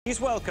Please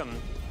welcome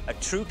a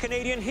true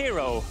Canadian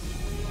hero,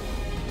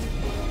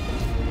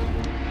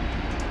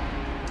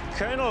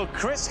 Colonel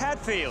Chris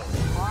Hadfield.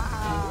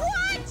 Wow.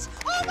 What?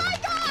 Oh my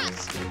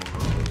gosh!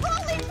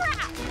 Holy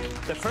crap!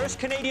 The first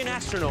Canadian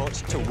astronaut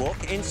to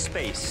walk in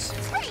space.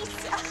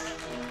 Space!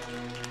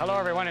 Hello,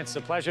 everyone. It's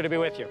a pleasure to be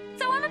with you.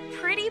 So I'm a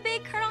pretty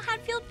big Colonel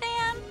Hadfield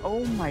fan.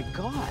 Oh my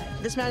God.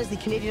 This man is the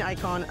Canadian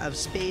icon of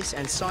space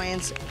and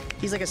science.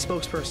 He's like a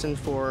spokesperson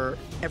for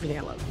everything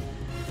I love.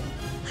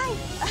 Hi.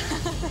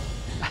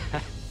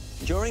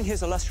 During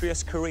his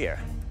illustrious career,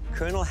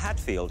 Colonel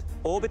Hadfield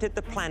orbited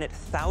the planet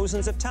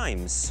thousands of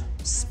times,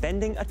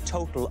 spending a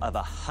total of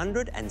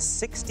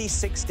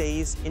 166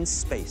 days in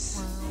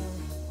space.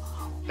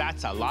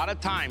 That's a lot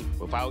of time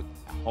without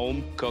a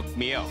home-cooked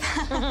meal.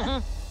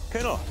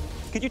 Colonel,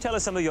 could you tell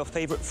us some of your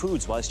favorite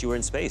foods whilst you were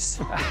in space?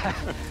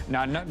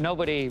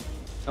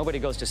 Nobody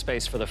goes to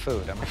space for the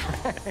food, I'm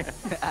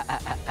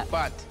afraid.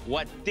 But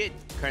what did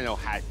Colonel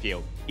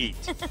Hadfield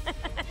eat?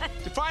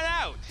 To find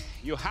out,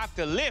 you have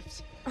to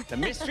lift the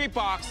mystery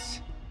box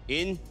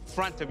in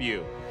front of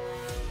you.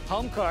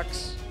 Home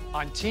cooks,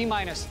 on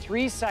T-minus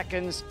 3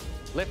 seconds,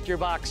 lift your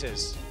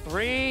boxes.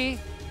 3,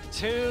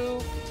 2,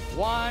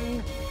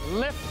 1,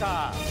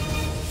 liftoff.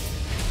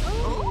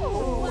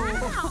 Ooh,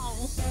 wow.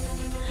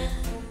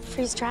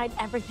 Freeze-dried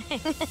everything.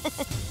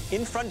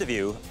 In front of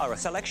you are a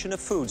selection of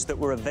foods that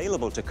were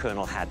available to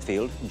Colonel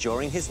Hadfield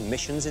during his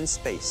missions in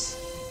space.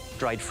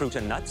 Dried fruit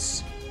and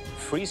nuts,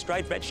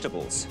 freeze-dried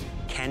vegetables,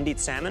 candied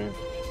salmon,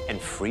 and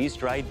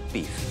freeze-dried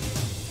beef.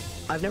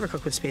 I've never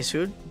cooked with space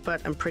food,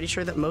 but I'm pretty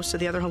sure that most of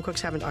the other home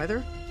cooks haven't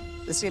either.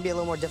 This is gonna be a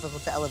little more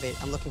difficult to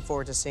elevate. I'm looking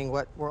forward to seeing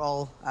what we're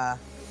all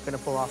gonna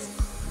pull off.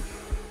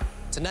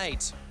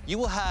 Tonight, you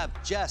will have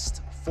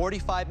just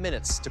 45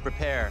 minutes to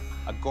prepare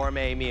a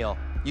gourmet meal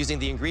using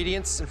the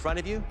ingredients in front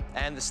of you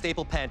and the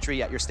staple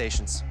pantry at your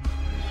stations.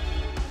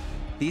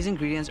 These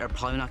ingredients are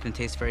probably not going to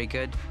taste very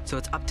good, so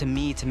it's up to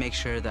me to make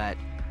sure that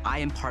I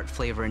impart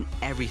flavor in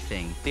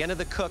everything. At the end of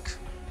the cook,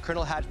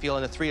 Colonel Hadfield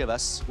and the three of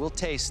us will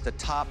taste the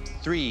top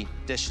 3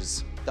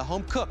 dishes. The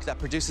home cook that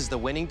produces the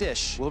winning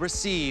dish will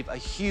receive a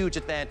huge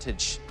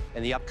advantage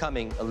in the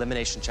upcoming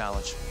elimination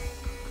challenge.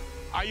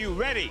 Are you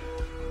ready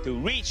to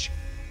reach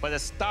for the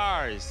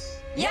stars?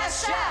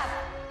 Yes, Chef!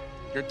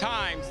 Your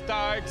time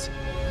starts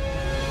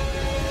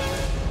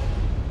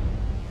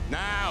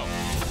now.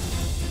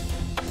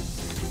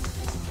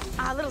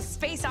 A little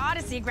space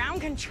odyssey,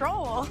 ground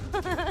control.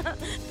 I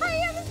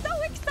am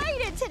so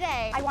excited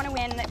today. I want to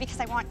win because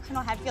I want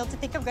Colonel Hadfield to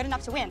think I'm good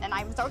enough to win, and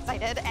I'm so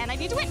excited, and I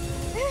need to win.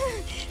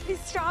 These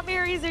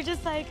strawberries are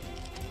just like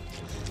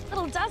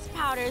little dust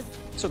powders.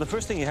 So the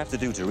first thing you have to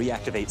do to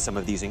reactivate some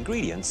of these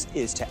ingredients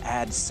is to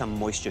add some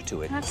moisture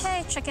to it.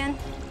 Okay, chicken,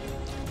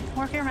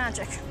 work your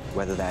magic.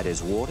 Whether that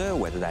is water,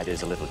 whether that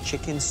is a little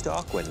chicken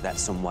stock, whether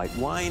that's some white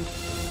wine.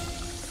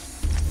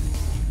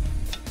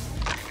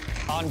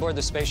 On board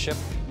the spaceship,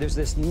 there's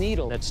this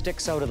needle that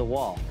sticks out of the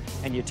wall.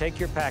 And you take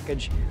your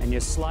package and you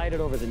slide it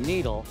over the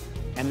needle,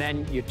 and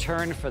then you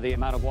turn for the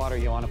amount of water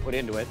you want to put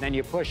into it. Then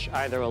you push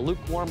either a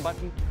lukewarm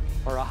button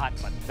or a hot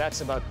button.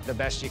 That's about the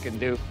best you can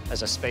do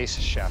as a space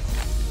chef.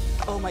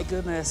 Oh my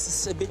goodness,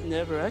 it's a bit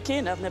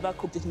nerve-wracking. I've never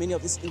cooked with many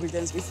of these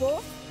ingredients before.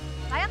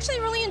 I actually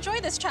really enjoy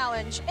this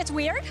challenge. It's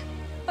weird,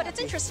 but it's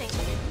interesting.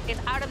 It's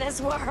out of this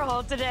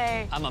world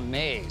today. I'm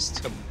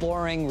amazed. The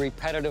boring,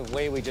 repetitive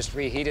way we just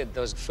reheated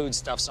those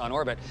foodstuffs on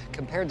orbit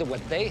compared to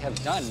what they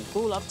have done.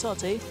 Full of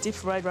torte,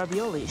 deep-fried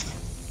ravioli.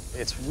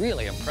 It's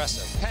really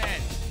impressive.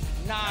 10,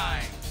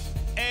 9,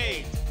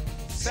 8,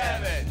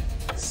 7,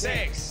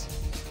 6,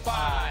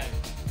 5,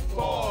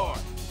 4,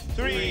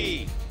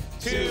 3,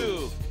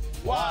 2,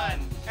 1.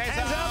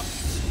 Hands up.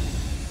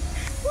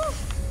 Woo.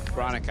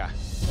 Veronica.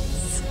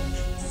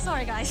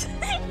 Sorry, guys.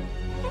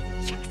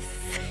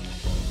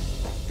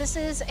 This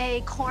is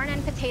a corn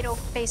and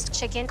potato-based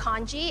chicken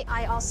congee.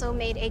 I also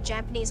made a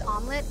Japanese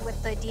omelet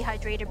with the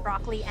dehydrated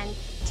broccoli and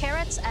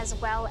carrots, as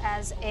well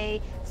as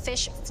a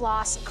fish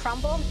floss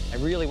crumble. I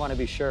really want to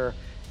be sure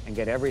and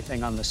get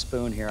everything on the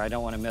spoon here. I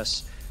don't want to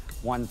miss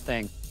one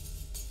thing.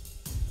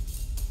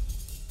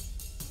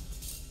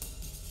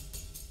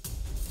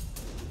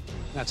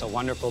 That's a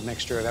wonderful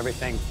mixture of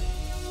everything.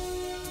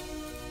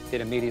 It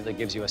immediately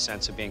gives you a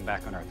sense of being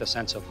back on Earth, a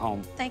sense of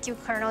home. Thank you,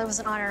 Colonel. It was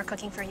an honor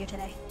cooking for you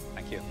today.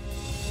 Thank you.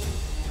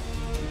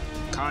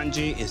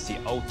 Congee is the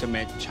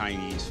ultimate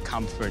Chinese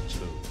comfort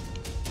food.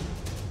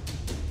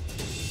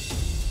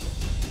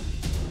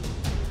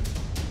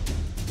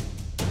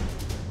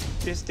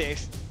 This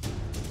dish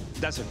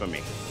does it for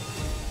me.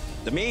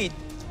 The meat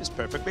is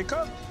perfectly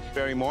cooked,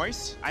 very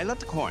moist. I love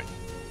the corn.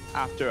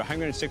 After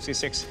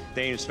 166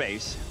 days in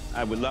space,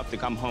 I would love to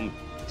come home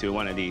to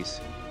one of these.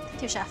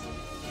 Thank you, Chef.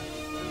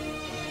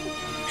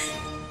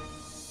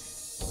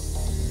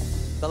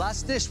 The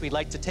last dish we'd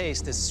like to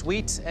taste is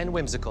sweet and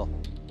whimsical.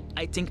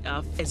 I think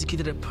I've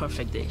executed a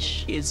perfect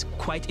dish. It's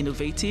quite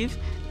innovative,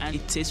 and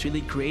it tastes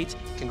really great.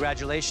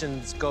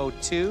 Congratulations go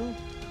to...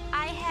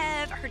 I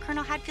have heard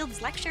Colonel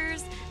Hadfield's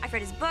lectures, I've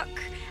read his book,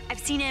 I've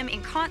seen him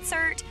in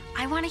concert.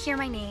 I want to hear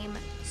my name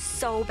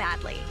so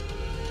badly.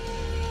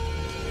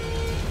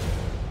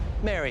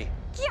 Mary.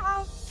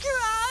 Yeah,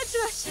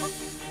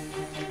 congratulations.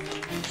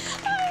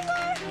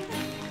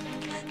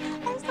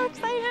 I'm so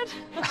excited.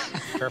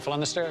 Careful on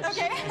the stairs.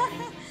 Okay.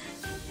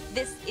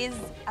 This is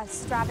a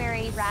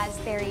strawberry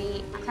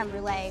raspberry creme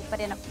brulee, but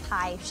in a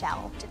pie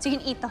shell. So you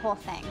can eat the whole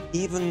thing.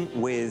 Even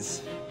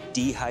with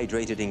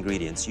dehydrated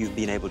ingredients, you've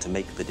been able to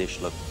make the dish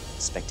look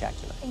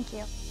spectacular. Thank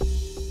you.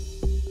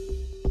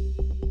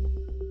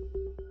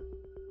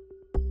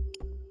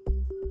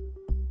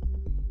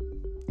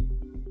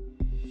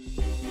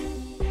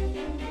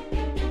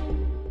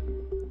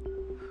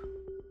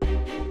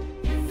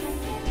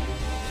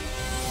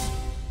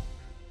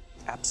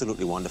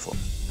 Absolutely wonderful.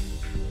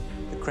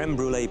 The creme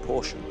brulee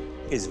portion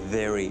is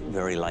very,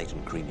 very light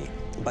and creamy,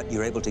 but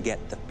you're able to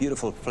get the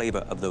beautiful flavor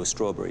of those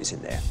strawberries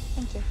in there.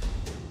 Thank you.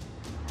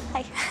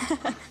 Hi.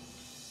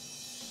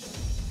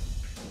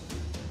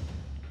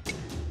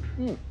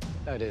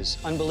 That is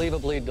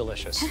unbelievably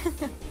delicious.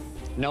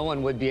 No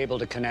one would be able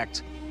to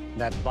connect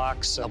that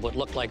box of what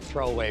looked like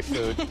throwaway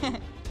food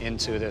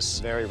into this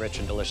very rich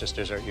and delicious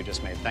dessert you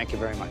just made. Thank you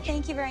very much.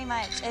 Thank you very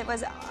much. It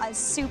was a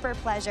super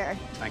pleasure.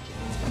 Thank you.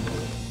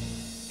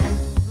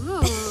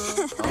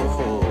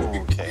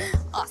 Oh, okay.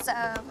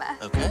 Awesome.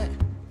 Okay.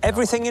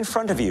 Everything in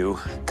front of you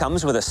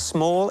comes with a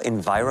small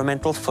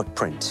environmental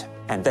footprint,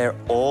 and they're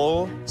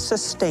all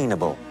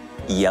sustainable.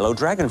 Yellow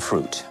dragon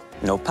fruit,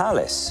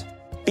 nopales,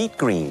 beet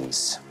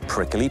greens,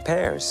 prickly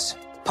pears,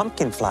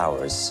 pumpkin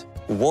flowers,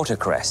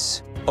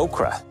 watercress,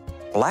 okra,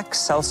 black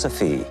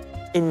salsify,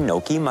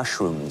 enoki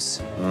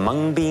mushrooms,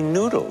 mung bean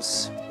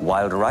noodles,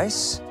 wild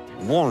rice,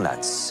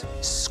 walnuts,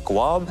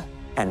 squab,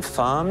 and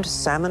farmed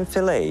salmon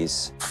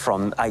fillets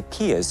from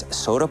IKEA's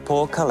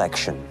Sodapur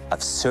collection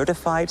of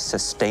certified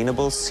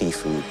sustainable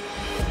seafood.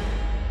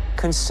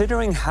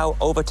 Considering how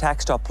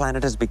overtaxed our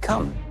planet has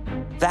become,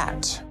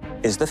 that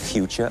is the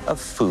future of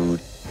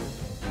food.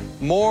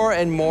 More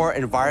and more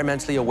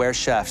environmentally aware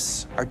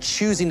chefs are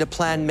choosing to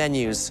plan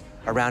menus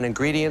around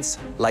ingredients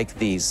like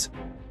these.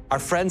 Our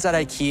friends at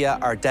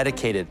IKEA are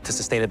dedicated to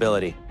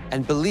sustainability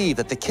and believe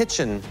that the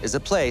kitchen is a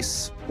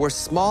place where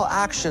small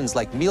actions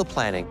like meal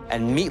planning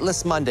and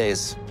meatless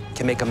Mondays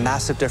can make a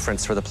massive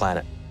difference for the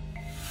planet.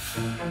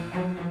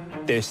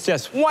 There's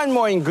just one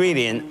more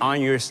ingredient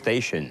on your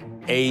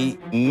station, a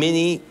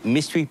mini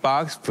mystery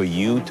box for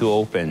you to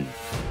open.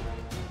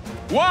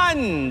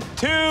 1,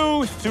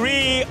 2,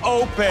 3,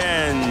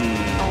 open!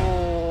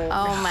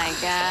 Oh my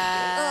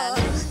God.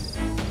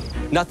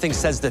 Nothing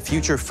says the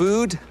future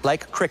food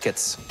like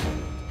crickets.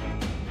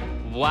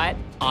 What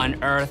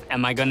on earth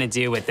am I gonna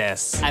do with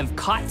this? I've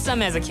caught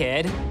some as a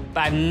kid,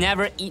 but I've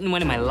never eaten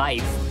one in my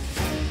life.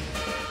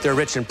 They're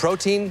rich in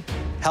protein,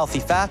 healthy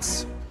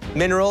fats,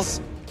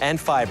 minerals, and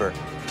fiber.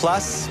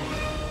 Plus,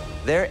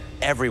 they're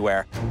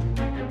everywhere.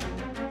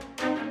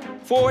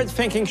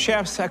 Forward-thinking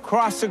chefs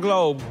across the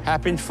globe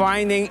have been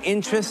finding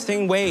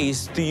interesting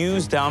ways to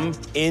use them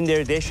in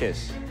their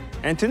dishes.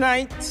 And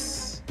tonight,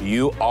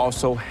 you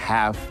also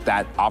have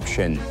that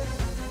option.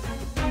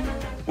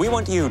 We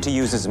want you to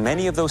use as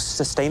many of those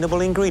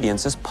sustainable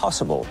ingredients as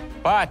possible.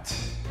 But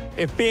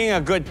if being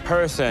a good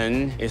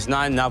person is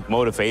not enough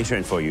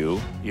motivation for you,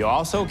 you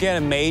also get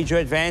a major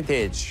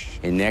advantage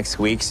in next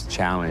week's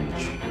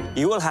challenge.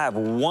 You will have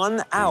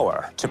 1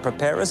 hour to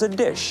prepare us a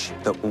dish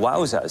that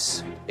wows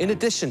us. In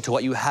addition to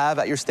what you have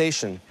at your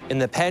station, in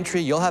the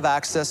pantry, you'll have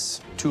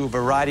access to a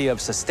variety of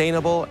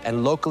sustainable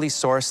and locally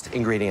sourced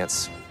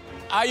ingredients.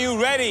 Are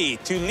you ready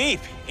to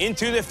leap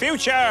into the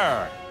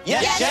future?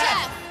 Yes,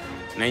 Chef!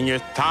 And your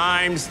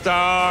time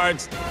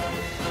starts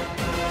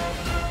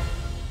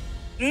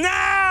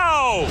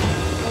now!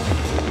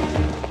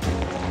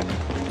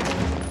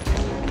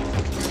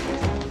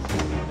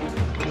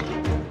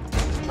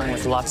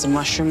 With lots of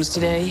mushrooms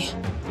today.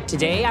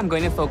 Today, I'm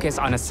going to focus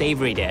on a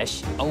savory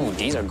dish. Oh,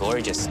 these are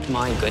gorgeous.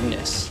 My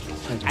goodness.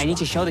 I need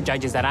to show the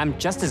judges that I'm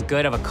just as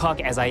good of a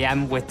cook as I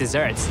am with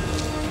desserts.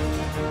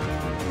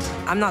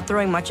 I'm not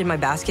throwing much in my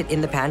basket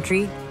in the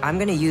pantry. I'm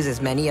gonna use as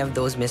many of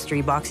those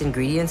mystery box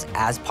ingredients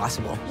as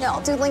possible. No,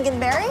 I'll do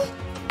lingonberry.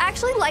 I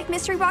actually like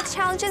mystery box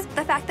challenges,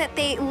 the fact that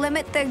they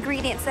limit the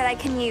ingredients that I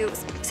can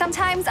use.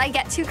 Sometimes I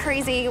get too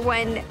crazy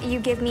when you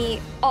give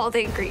me all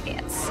the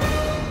ingredients.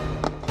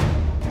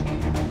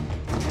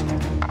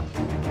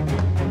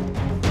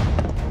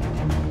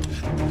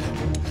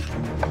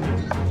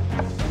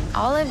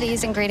 All of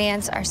these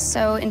ingredients are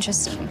so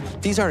interesting.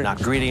 These are not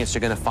ingredients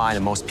you're gonna find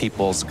in most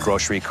people's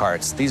grocery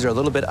carts. These are a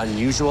little bit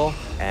unusual,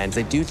 and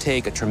they do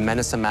take a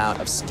tremendous amount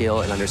of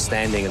skill and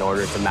understanding in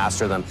order to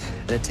master them.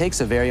 And it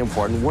takes a very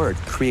important word,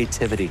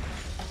 creativity.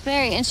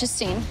 Very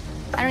interesting.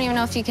 I don't even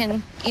know if you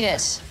can eat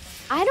it.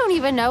 I don't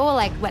even know,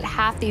 like, what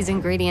half these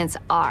ingredients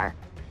are.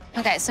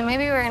 Okay, so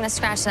maybe we're gonna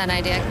scratch that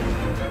idea.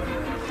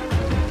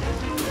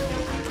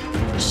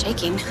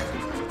 Shaking.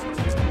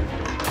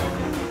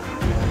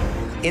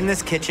 In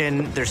this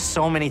kitchen, there's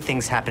so many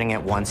things happening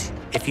at once.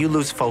 If you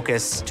lose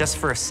focus just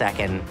for a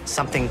second,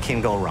 something can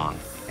go wrong.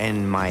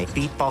 And my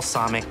beef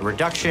balsamic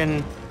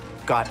reduction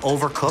got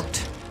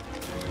overcooked,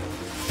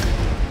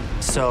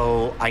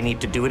 so I need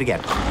to do it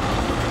again.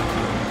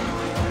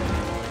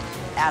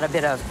 add a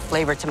bit of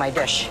flavor to my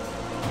dish.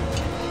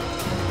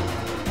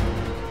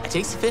 I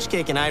taste the fish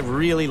cake and I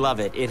really love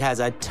it. It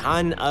has a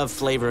ton of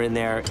flavor in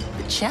there.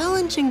 The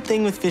challenging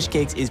thing with fish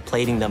cakes is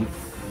plating them.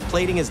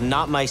 Plating is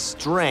not my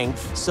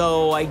strength,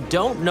 so I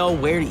don't know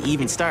where to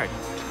even start.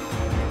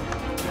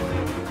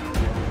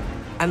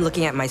 I'm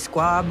looking at my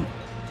squab.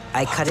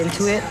 I cut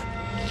into it.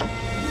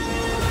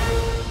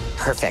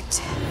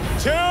 Perfect.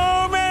 2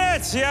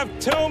 minutes! You have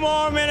 2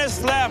 more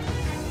minutes left.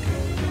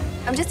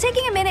 I'm just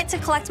taking a minute to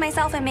collect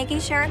myself and making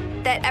sure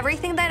that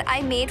everything that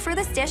I made for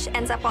this dish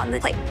ends up on the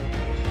plate.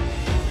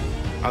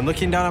 I'm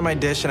looking down at my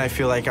dish and I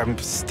feel like I'm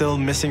still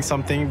missing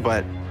something,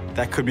 but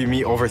that could be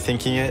me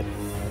overthinking it.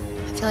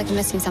 I feel like I'm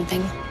missing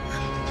something.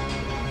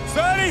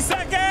 30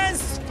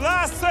 seconds!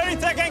 Last 30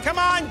 seconds, come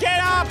on, get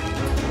up!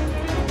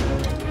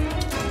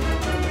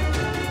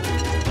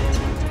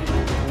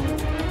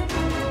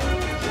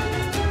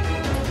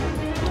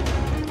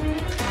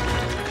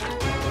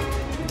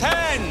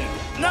 Ten,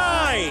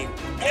 9,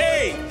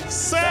 8,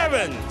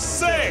 7,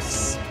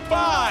 6,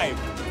 5,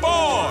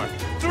 4,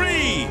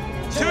 3,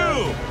 2,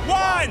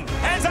 1,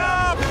 hands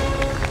up!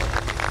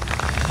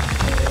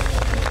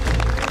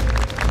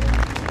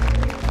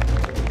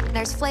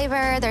 There's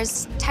flavor,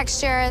 there's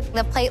texture.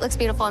 The plate looks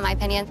beautiful in my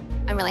opinion.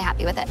 I'm really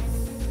happy with it.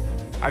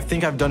 I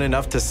think I've done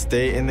enough to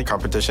stay in the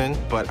competition,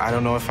 but I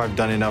don't know if I've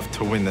done enough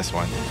to win this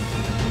one.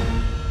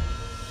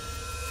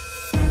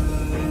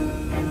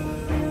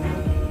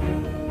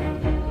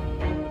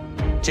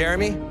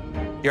 Jeremy,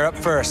 you're up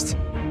first.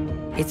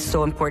 It's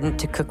so important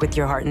to cook with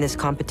your heart in this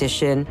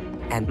competition,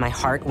 and my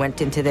heart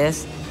went into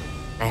this.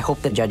 I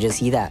hope the judges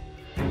see that.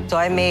 So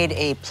I made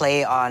a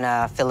play on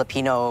a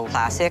Filipino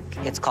classic.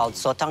 It's called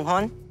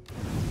sotanghon.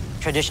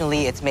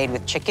 Traditionally, it's made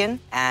with chicken,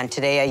 and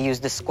today I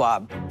used the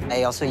squab.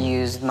 I also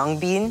used mung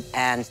bean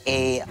and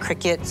a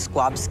cricket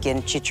squab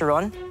skin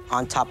chicharron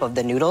on top of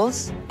the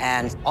noodles,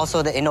 and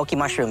also the enoki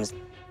mushrooms.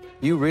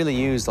 You really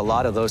used a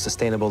lot of those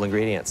sustainable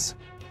ingredients.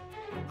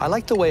 I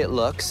like the way it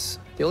looks.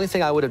 The only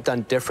thing I would have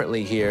done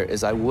differently here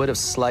is I would have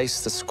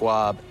sliced the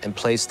squab and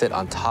placed it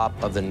on top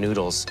of the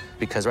noodles,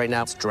 because right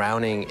now it's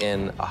drowning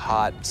in a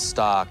hot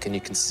stock and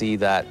you can see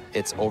that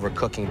it's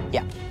overcooking.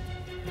 Yeah.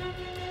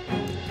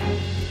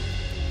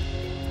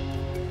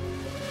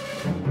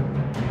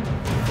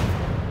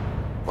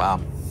 Wow.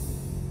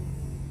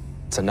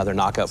 It's another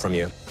knockout from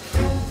you.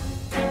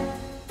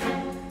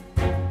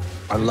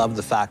 I love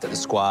the fact that the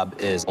squab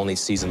is only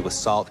seasoned with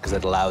salt because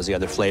it allows the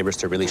other flavors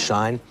to really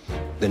shine.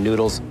 The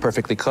noodles,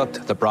 perfectly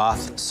cooked. The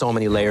broth, so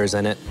many layers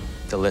in it.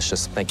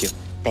 Delicious. Thank you.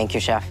 Thank you,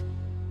 chef.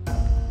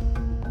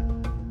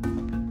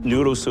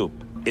 Noodle soup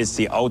is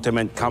the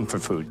ultimate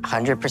comfort food.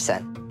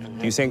 100%.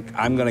 Do you think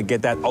I'm gonna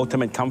get that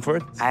ultimate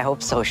comfort? I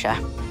hope so,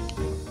 chef.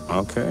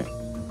 Okay.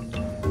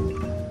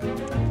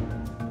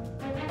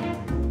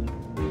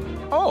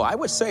 Oh, I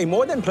would say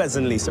more than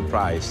pleasantly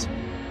surprised.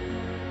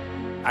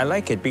 I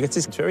like it because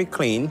it's very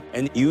clean,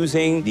 and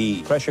using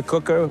the pressure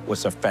cooker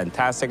was a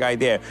fantastic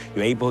idea.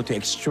 You're able to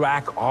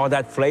extract all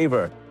that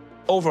flavor.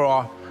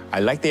 Overall, I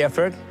like the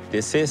effort.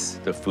 This is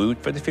the food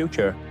for the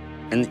future.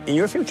 And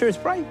your future is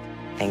bright.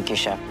 Thank you,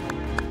 chef.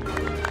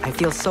 I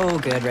feel so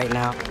good right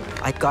now.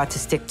 I got to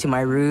stick to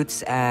my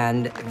roots,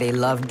 and they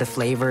loved the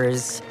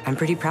flavors. I'm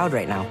pretty proud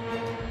right now.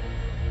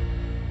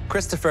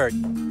 Christopher,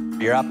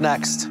 you're up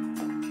next.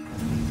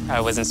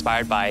 I was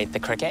inspired by the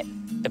cricket.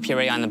 The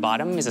puree on the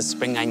bottom is a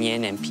spring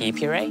onion and pea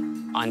puree.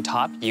 On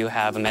top, you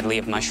have a medley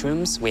of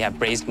mushrooms. We have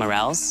braised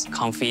morels,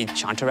 confit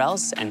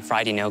chanterelles, and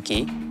fried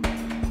enoki.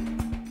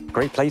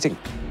 Great plating.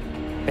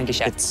 Thank you,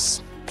 chef.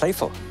 It's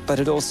playful, but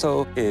it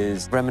also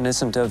is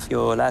reminiscent of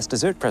your last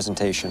dessert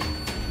presentation.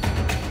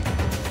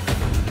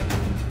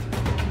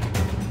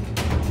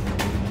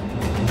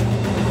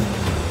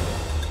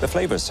 The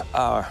flavors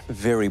are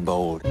very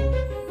bold.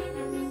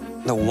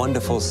 The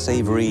wonderful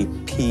savory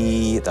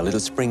pea, the little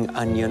spring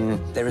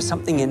onion. There is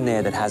something in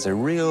there that has a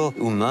real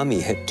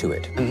umami hit to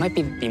it. It might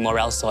be the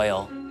morel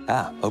soil.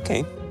 Ah,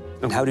 okay.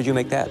 And how did you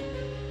make that?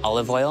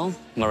 Olive oil,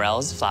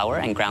 morels, flour,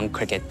 and ground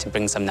cricket to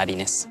bring some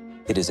nuttiness.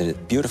 It is a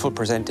beautiful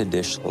presented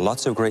dish,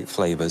 lots of great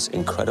flavors,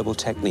 incredible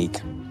technique.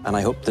 And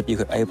I hope that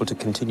you're able to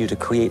continue to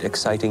create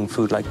exciting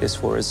food like this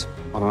for us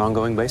on an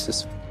ongoing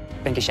basis.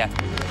 Thank you, chef.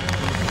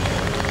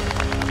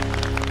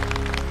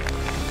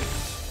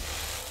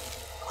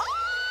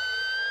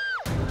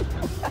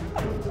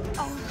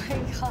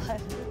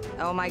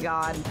 Oh my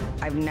God,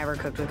 I've never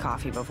cooked with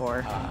coffee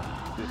before.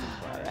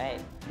 All right.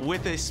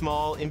 With a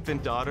small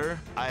infant daughter,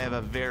 I have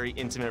a very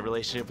intimate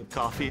relationship with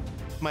coffee.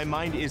 My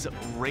mind is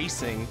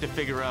racing to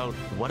figure out,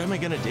 what am I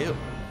gonna do?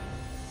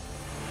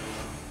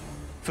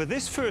 For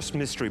this first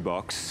mystery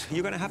box,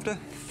 you're gonna have to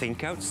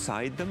think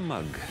outside the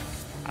mug.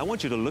 I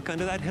want you to look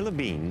under that hill of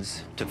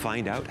beans to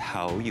find out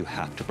how you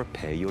have to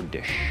prepare your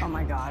dish. Oh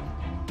my God.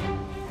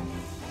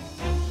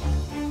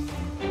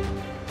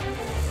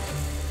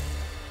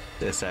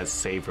 This says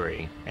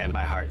savory, and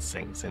my heart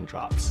sinks and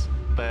drops.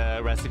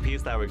 The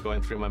recipes that were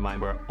going through my mind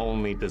were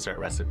only dessert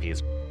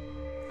recipes.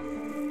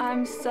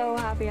 I'm so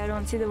happy I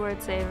don't see the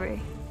word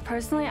savory.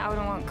 Personally, I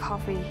wouldn't want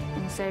coffee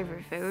in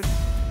savory food.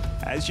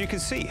 As you can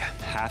see,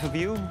 half of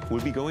you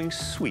will be going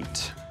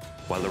sweet,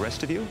 while the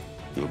rest of you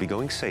will be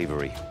going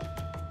savory.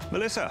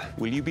 Melissa,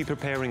 will you be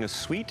preparing a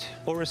sweet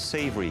or a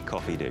savory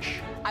coffee dish?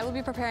 I will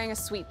be preparing a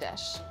sweet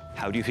dish.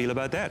 How do you feel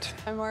about that?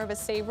 I'm more of a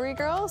savory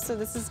girl, so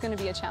this is going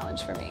to be a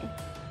challenge for me.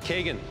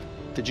 Kagan,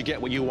 did you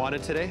get what you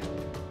wanted today?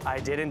 I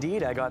did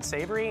indeed. I got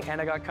savory and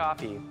I got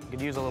coffee.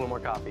 Could use a little more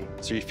coffee.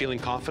 So you're feeling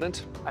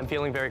confident? I'm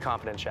feeling very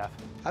confident, Chef.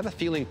 I have a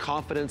feeling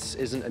confidence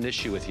isn't an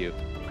issue with you.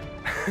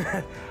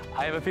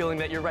 I have a feeling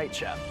that you're right,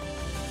 Chef.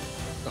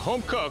 The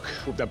home cook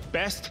with the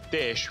best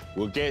dish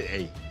will get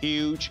a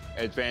huge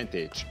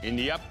advantage in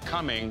the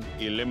upcoming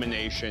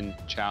elimination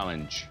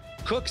challenge.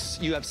 Cooks,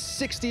 you have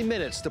 60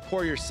 minutes to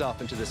pour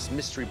yourself into this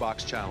mystery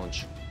box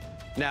challenge.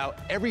 Now,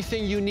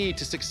 everything you need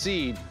to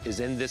succeed is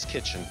in this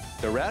kitchen.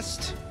 The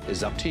rest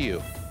is up to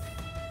you.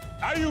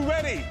 Are you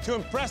ready to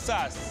impress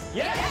us?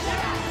 Yes!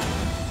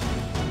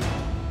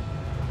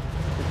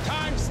 The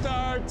time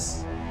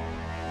starts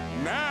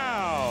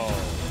now.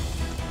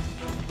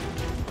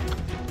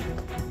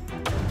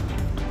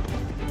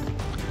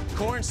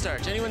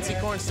 Cornstarch. Anyone see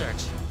cornstarch?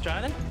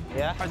 Jonathan?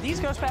 Yeah? Are these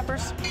ghost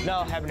peppers?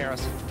 No,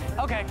 habaneros.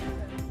 Okay.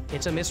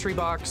 It's a mystery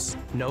box.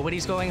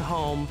 Nobody's going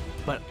home,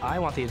 but I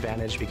want the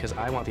advantage because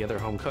I want the other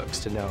home cooks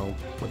to know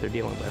what they're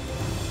dealing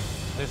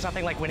with. There's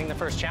nothing like winning the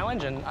first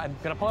challenge, and I'm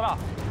gonna pull it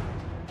off.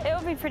 It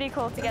would be pretty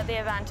cool to get the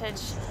advantage.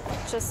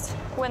 Just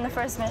win the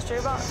first mystery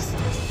box.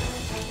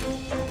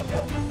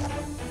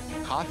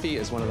 Coffee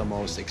is one of the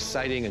most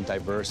exciting and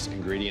diverse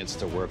ingredients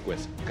to work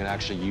with. You can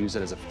actually use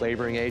it as a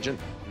flavoring agent,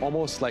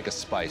 almost like a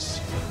spice.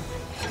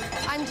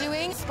 I'm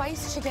doing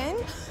spiced chicken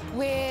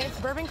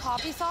with bourbon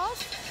coffee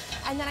sauce,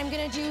 and then I'm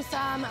gonna do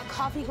some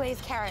coffee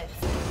glazed carrots.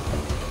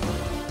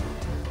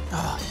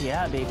 Oh,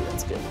 yeah, baby,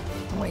 that's good.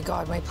 Oh my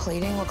God, my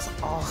plating looks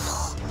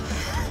awful.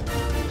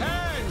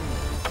 10,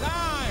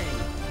 9,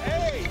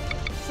 8,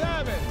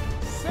 7,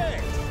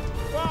 6,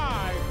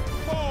 5,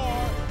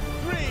 4,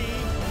 3,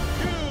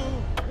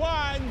 2,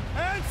 1,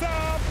 hands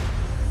up!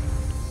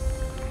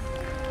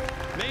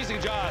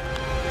 Amazing job.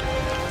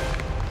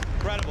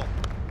 Incredible.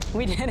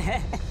 We did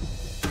it.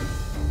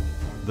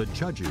 The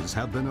judges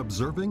have been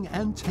observing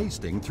and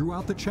tasting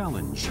throughout the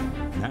challenge.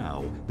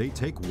 Now, they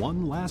take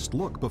one last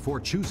look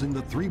before choosing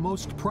the 3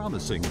 most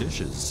promising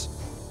dishes.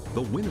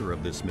 The winner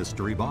of this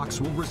mystery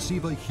box will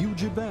receive a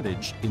huge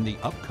advantage in the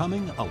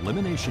upcoming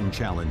elimination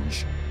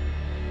challenge.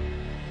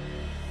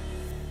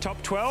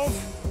 Top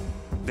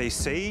 12? They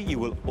say you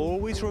will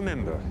always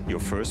remember your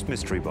first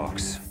mystery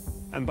box.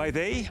 And by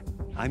they,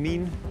 I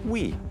mean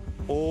we.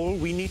 All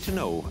we need to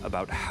know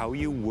about how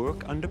you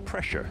work under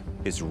pressure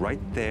is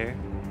right there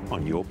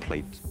on your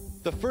plate.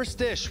 The first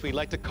dish we'd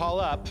like to call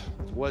up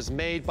was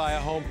made by a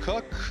home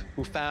cook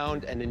who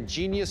found an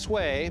ingenious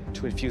way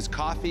to infuse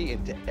coffee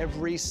into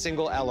every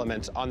single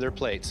element on their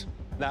plate.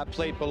 That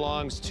plate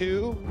belongs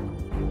to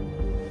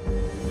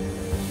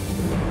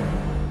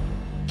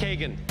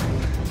Kagan.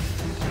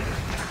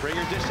 Bring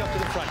your dish up to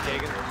the front,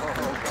 Kagan.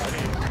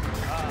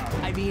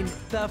 I mean,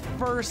 the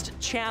first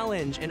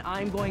challenge, and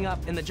I'm going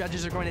up, and the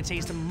judges are going to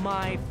taste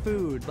my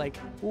food. Like,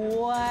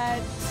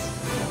 what?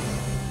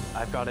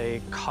 I've got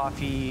a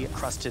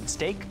coffee-crusted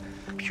steak,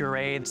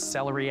 pureed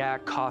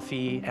celeriac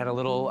coffee, and a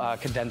little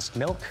condensed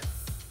milk.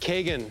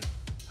 Kagan,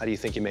 how do you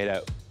think you made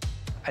out?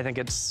 I think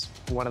it's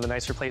one of the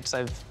nicer plates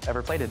I've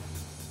ever plated.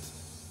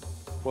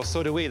 Well,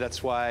 so do we.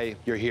 That's why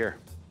you're here.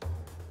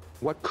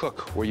 What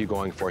cook were you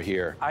going for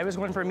here? I was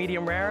going for a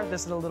medium rare.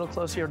 This is a little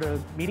closer to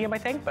medium, I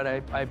think, but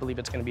I believe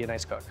it's going to be a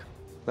nice cook.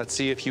 Let's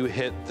see if you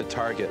hit the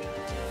target.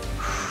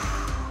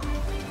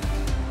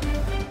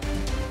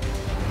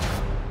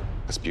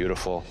 That's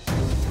beautiful.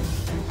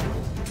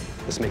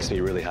 This makes me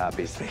really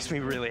happy. This makes me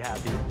really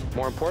happy.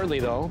 More importantly,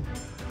 though,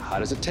 how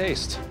does it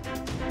taste?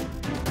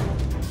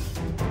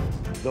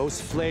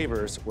 Those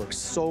flavors work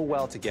so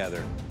well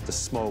together. The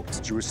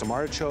smoked Jerusalem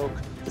artichoke,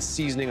 the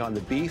seasoning on the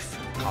beef.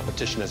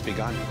 Competition has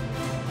begun.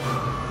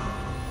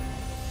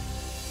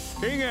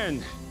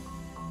 Kagan,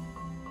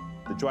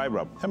 the dry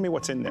rub. Tell me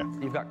what's in there.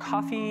 You've got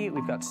coffee,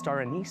 we've got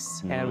star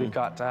anise, and we've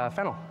got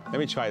fennel. Let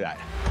me try that.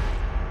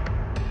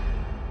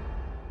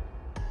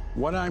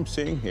 What I'm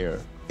seeing here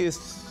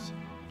is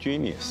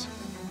genius.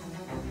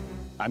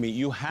 I mean,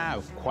 you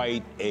have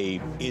quite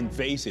a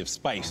invasive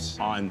spice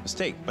on the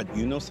steak, but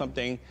you know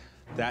something?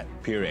 That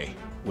puree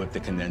with the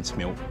condensed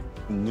milk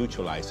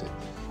neutralize it.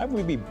 I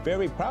would be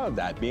very proud of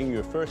that being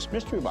your first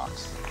mystery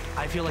box.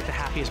 I feel like the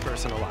happiest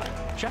person alive.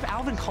 Chef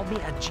Alvin called me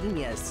a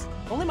genius.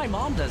 Only my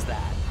mom does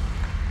that.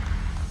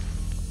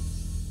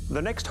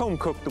 The next home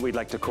cook that we'd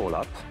like to call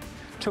up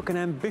took an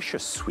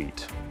ambitious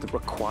suite that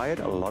required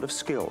a lot of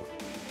skill,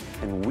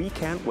 and we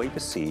can't wait to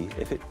see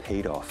if it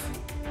paid off.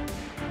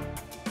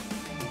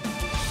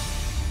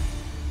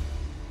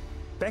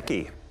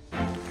 Becky.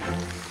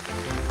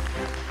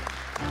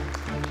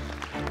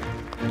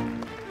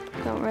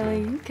 Don't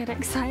really get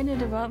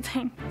excited about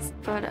things,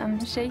 but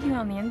I'm shaking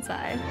on the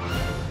inside.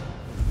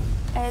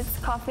 It's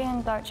coffee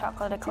and dark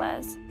chocolate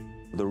eclairs.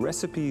 The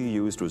recipe you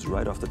used was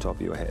right off the top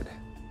of your head.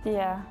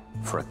 Yeah.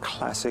 For a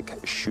classic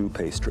choux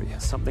pastry,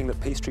 something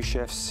that pastry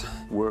chefs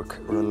work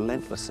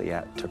relentlessly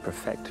at to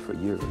perfect for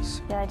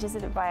years. Yeah, I just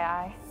did it by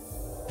eye.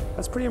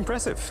 That's pretty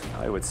impressive,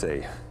 I would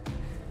say.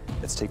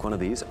 Let's take one of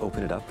these,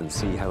 open it up, and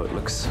see how it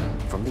looks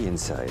from the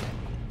inside.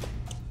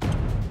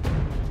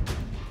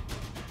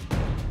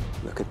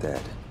 Look at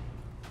that.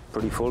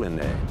 Pretty full in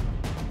there.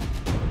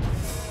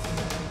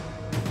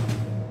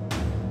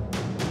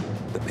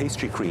 The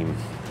pastry cream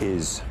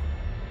is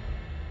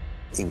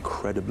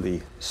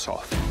incredibly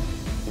soft.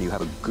 And you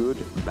have a good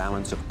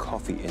balance of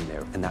coffee in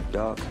there, and that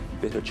dark,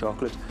 bitter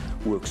chocolate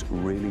works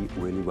really,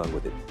 really well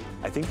with it.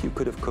 I think you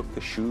could have cooked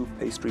the choux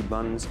pastry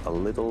buns a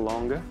little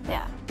longer,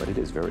 yeah, but it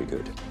is very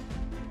good.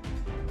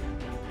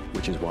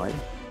 Which is why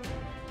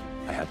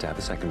I had to have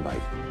a second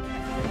bite.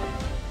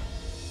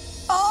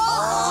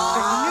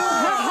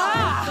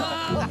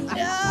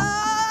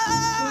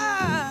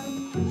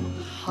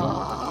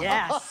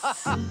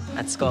 Yes.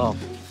 Let's go.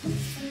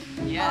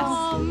 Yes.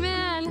 Oh,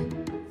 man.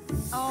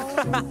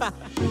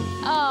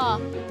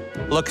 Oh.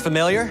 Look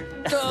familiar?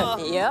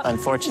 Yep.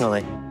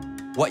 Unfortunately.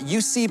 What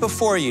you see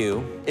before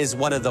you is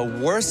one of the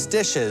worst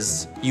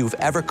dishes you've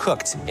ever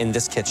cooked in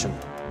this kitchen.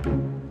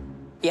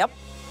 Yep.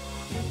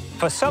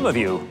 For some of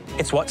you,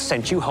 it's what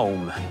sent you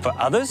home. For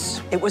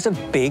others, it was a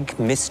big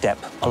misstep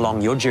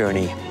along your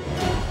journey.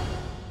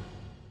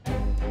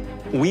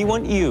 We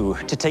want you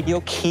to take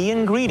your key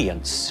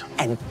ingredients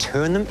and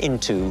turn them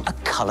into a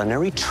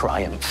culinary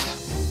triumph.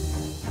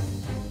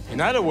 In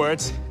other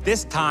words,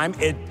 this time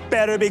it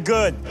better be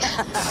good.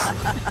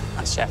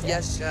 Chef.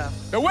 Yes, chef.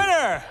 The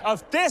winner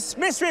of this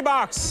mystery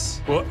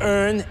box will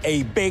earn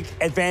a big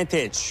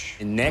advantage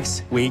in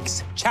next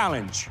week's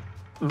challenge.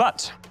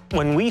 But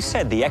when we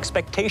said the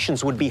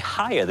expectations would be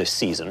higher this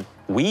season,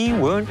 we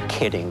weren't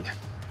kidding.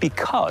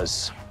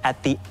 Because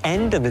at the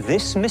end of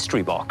this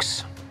mystery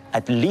box,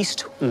 at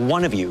least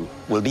one of you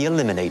will be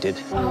eliminated.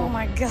 Oh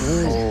my God.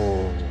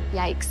 Oh.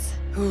 Yikes.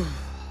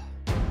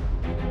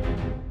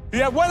 You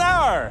have 1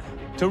 hour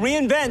to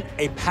reinvent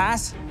a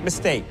past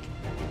mistake.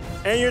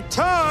 And your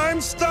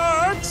time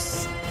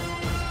starts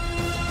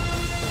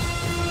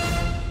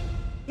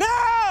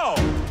now!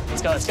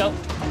 Let's go, let's go.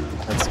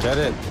 Let's get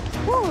it.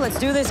 Woo, let's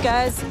do this,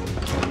 guys.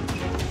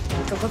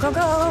 Go, go, go,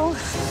 go.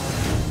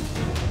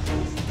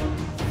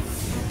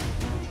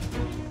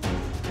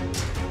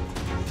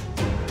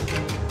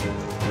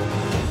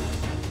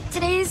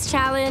 Today's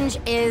challenge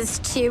is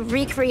to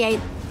recreate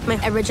my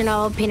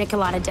original pina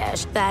colada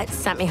dish that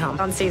sent me home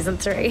on season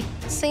 3.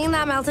 Seeing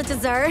that melted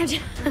dessert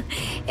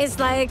is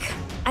like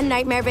a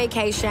nightmare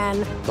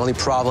vacation. The only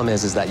problem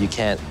is that you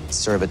can't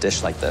serve a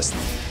dish like this.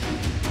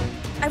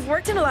 I've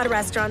worked in a lot of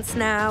restaurants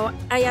now.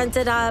 I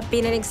ended up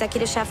being an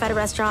executive chef at a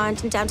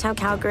restaurant in downtown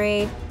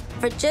Calgary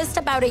for just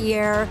about a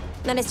year.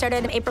 Then I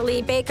started April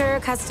Lee Baker,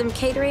 custom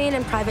catering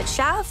and private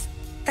chef.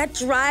 That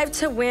drive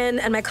to win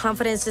and my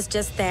confidence is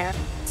just there.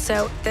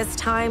 So this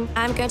time,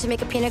 I'm going to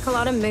make a pina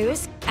colada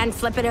mousse and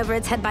flip it over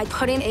its head by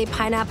putting a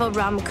pineapple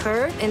rum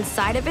curd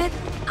inside of it.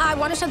 I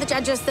want to show the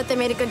judges that they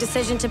made a good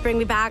decision to bring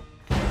me back.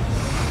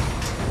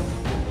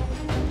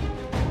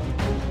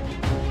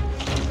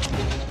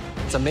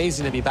 It's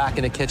amazing to be back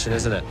in the kitchen,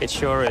 isn't it? It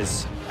sure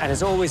is. And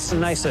it's always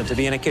nicer to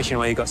be in a kitchen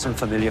where you've got some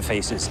familiar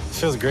faces.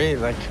 Feels great.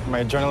 Like,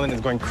 my adrenaline is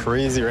going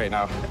crazy right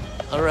now.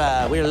 All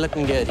right, we're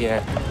looking good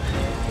here.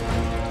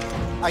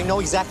 I know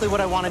exactly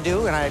what I want to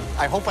do, and I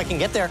hope I can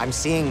get there. I'm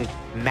seeing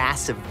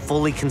massive,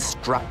 fully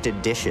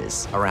constructed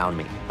dishes around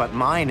me, but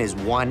mine is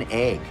 1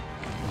 egg.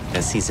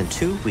 In season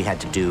 2, we had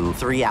to do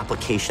 3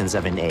 applications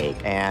of an egg,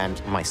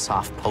 and my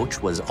soft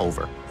poach was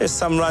over. There's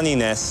some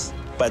runniness,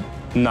 but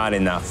not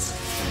enough.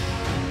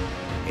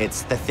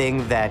 It's the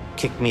thing that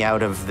kicked me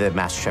out of the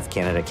MasterChef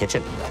Canada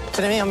kitchen.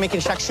 Today I'm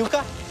making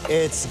shakshuka.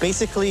 It's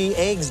basically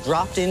eggs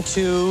dropped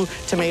into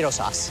tomato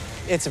sauce.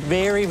 It's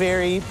very,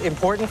 very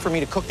important for me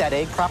to cook that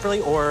egg properly,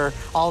 or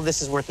all of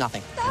this is worth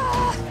nothing.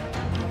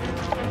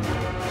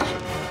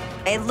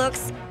 It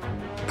looks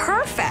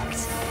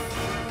perfect.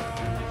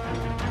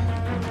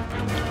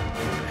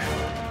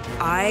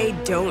 I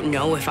don't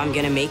know if I'm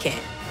gonna make it.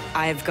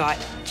 I've got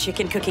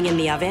chicken cooking in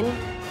the oven.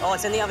 Oh,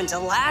 it's in the oven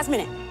till the last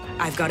minute.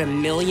 I've got a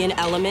million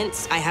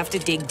elements. I have to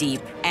dig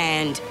deep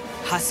and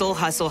hustle,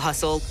 hustle,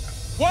 hustle.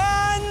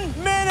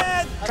 1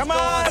 minute! Come on,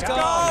 let's go!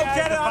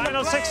 Get it on the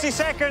final 60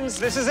 seconds.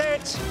 This is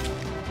it.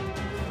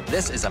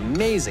 This is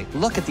amazing.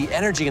 Look at the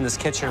energy in this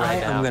kitchen right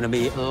now. I'm going to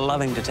be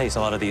loving to taste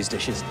a lot of these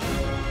dishes.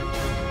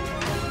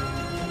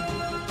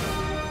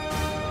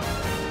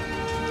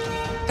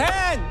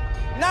 10,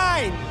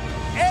 9,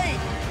 8,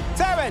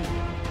 7,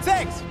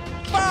 6,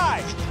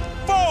 5,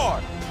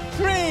 4,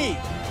 3,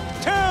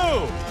 2,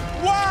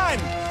 1.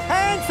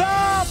 Hands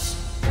up!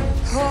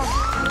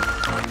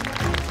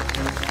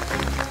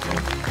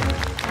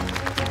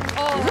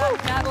 Oh,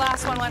 that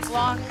last one went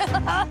long.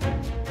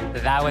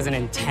 That was an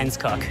intense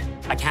cook.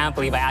 I can't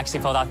believe I actually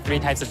pulled out 3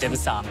 types of dim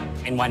sum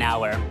in 1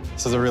 hour.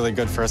 This is a really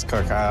good first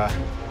cook.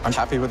 I'm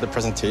happy with the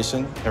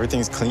presentation.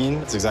 Everything's clean.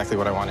 It's exactly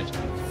what I wanted.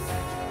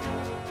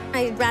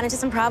 I ran into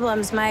some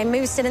problems. My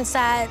mousse didn't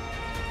set,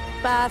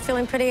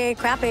 feeling pretty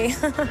crappy.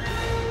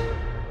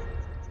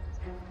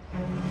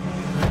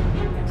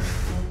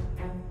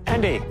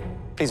 Andy,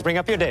 please bring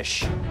up your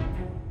dish.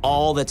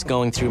 All that's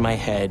going through my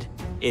head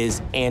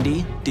is,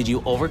 Andy, did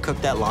you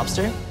overcook that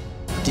lobster?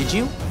 Did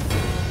you?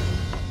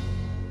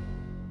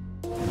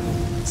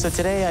 So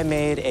today I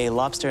made a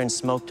lobster and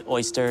smoked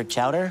oyster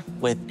chowder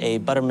with a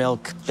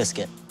buttermilk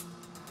biscuit.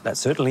 That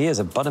certainly is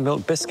a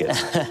buttermilk biscuit.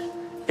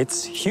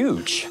 It's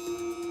huge.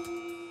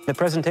 The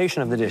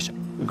presentation of the dish,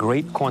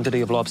 great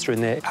quantity of lobster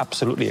in there,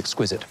 absolutely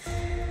exquisite.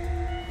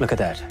 Look at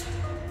that,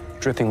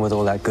 dripping with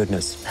all that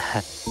goodness.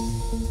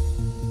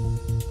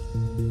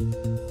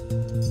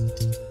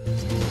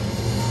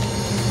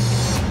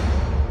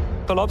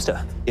 The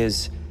lobster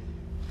is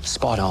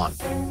spot on.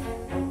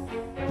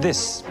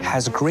 This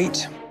has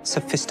great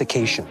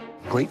sophistication,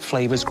 great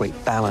flavors,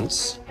 great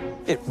balance.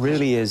 It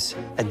really is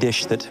a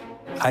dish that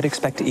I'd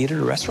expect to eat at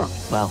a restaurant.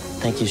 Well,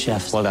 thank you,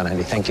 chef. Well done,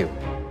 Andy. Thank you.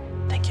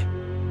 Thank you.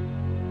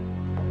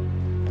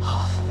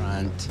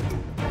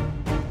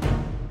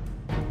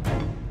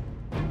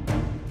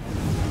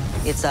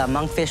 It's a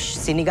monkfish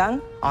sinigang.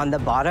 On the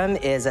bottom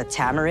is a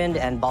tamarind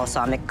and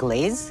balsamic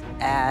glaze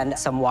and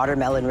some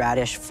watermelon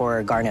radish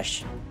for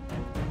garnish.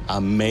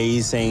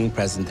 Amazing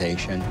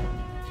presentation.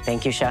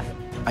 Thank you, chef.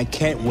 I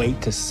can't wait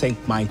to sink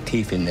my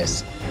teeth in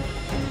this.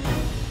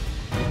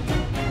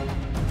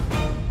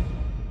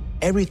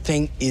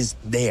 Everything is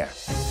there.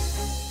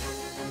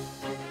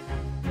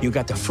 You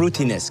got the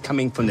fruitiness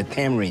coming from the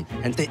tamarind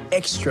and the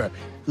extra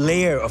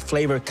layer of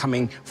flavor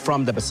coming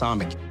from the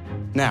balsamic.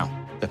 Now,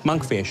 the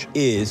monkfish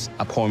is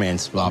a poor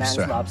man's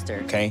lobster.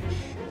 Okay?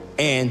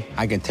 And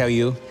I can tell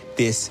you,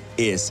 this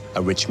is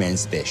a rich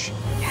man's dish.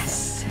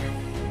 Yes.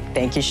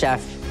 Thank you,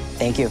 chef.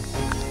 Thank you.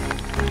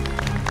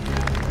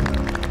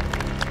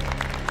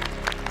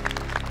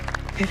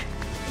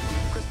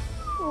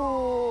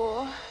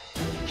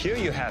 Here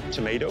you have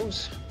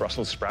tomatoes,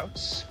 Brussels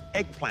sprouts,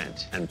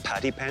 eggplant, and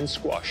patty pan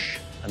squash,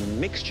 a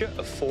mixture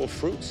of fall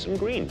fruits and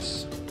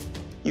greens.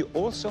 You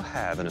also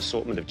have an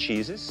assortment of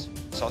cheeses,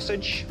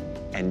 sausage,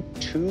 and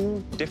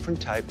 2 different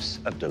types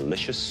of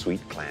delicious sweet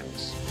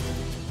clams.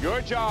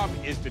 Your job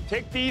is to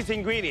take these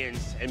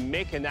ingredients and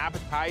make an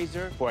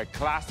appetizer for a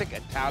classic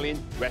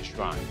Italian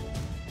restaurant.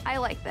 I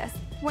like this.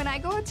 When I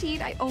go out to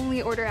eat, I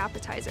only order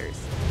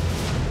appetizers.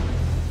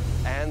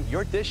 And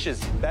your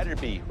dishes better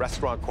be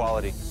restaurant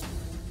quality,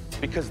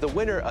 because the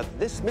winner of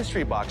this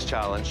mystery box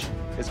challenge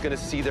is going to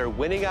see their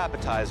winning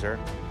appetizer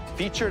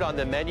featured on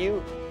the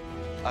menu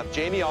of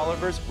Jamie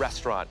Oliver's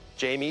restaurant,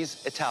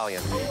 Jamie's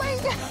Italian. Oh my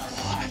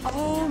God.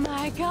 Oh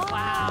my God.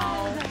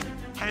 Wow.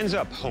 Hands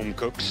up, home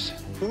cooks.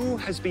 Who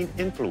has been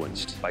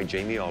influenced by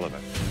Jamie Oliver?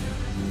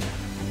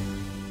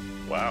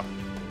 Wow.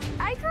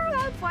 I grew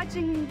up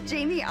watching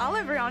Jamie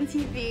Oliver on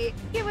TV.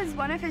 It was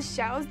one of his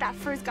shows that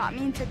first got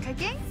me into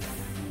cooking.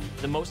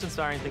 The most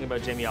inspiring thing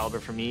about Jamie Oliver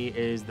for me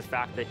is the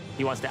fact that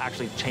he wants to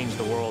actually change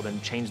the world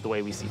and change the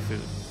way we see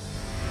food.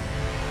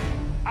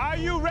 Are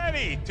you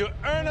ready to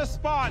earn a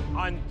spot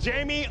on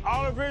Jamie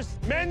Oliver's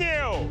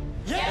menu?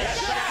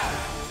 Yes,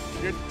 chef!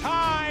 Your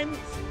time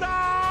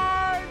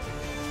starts!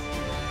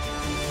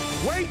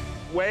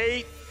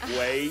 Wait.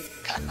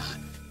 Come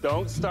on.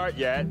 Don't start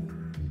yet.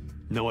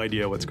 No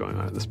idea what's going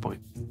on at this point.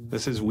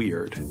 This is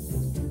weird.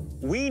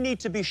 We need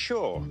to be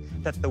sure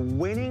that the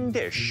winning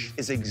dish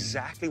is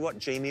exactly what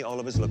Jamie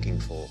Oliver's looking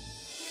for.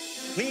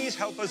 Please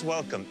help us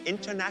welcome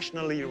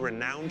internationally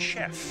renowned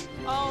chef.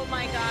 Oh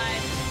my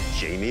God.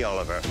 Jamie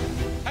Oliver.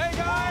 Hey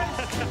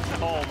guys!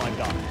 Oh my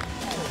God.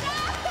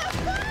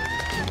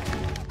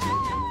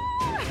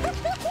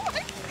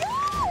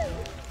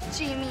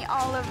 Jamie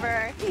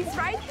Oliver. He's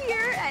right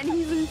here and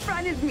he's in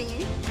front of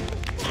me.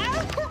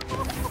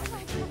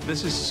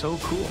 This is so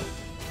cool.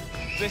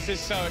 This is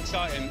so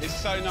exciting. It's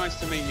so nice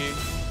to meet you.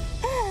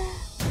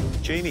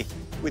 Jamie,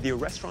 with your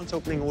restaurants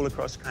opening all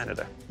across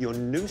Canada, your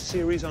new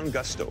series on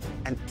Gusto,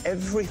 and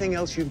everything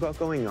else you've got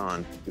going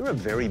on, you're a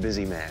very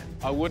busy man.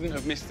 I wouldn't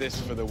have missed this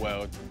for the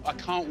world. I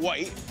can't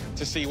wait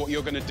to see what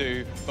you're going to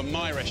do for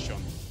my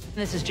restaurant.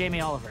 This is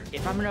Jamie Oliver.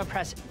 If I'm going to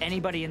impress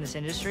anybody in this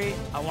industry,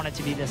 I want it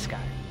to be this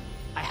guy.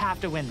 I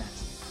have to win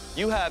this.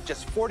 You have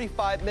just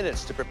 45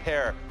 minutes to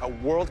prepare a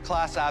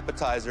world-class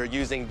appetizer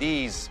using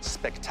these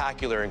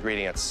spectacular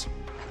ingredients.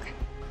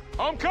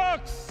 Home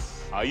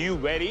cooks, are you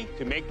ready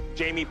to make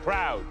Jamie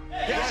proud?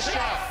 Yes,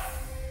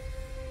 chef!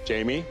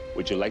 Jamie,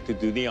 would you like to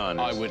do the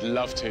honors? I would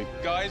love to.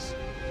 Guys,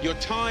 your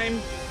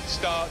time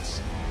starts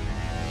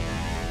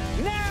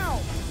now!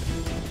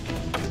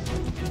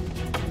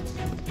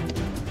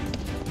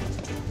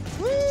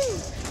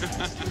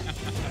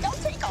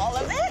 Don't take all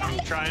of it. I'm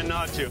trying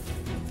not to.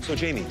 So,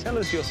 Jamie, tell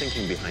us your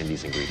thinking behind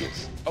these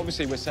ingredients.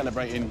 Obviously, we're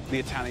celebrating the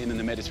Italian and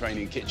the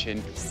Mediterranean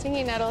kitchen.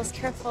 Stinging nettles,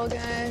 careful,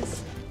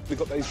 guys. We've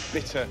got those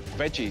bitter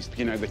veggies,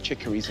 you know, the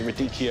chicories, the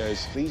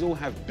radicchios. These all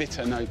have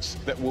bitter notes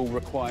that will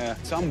require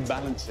some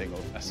balancing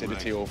of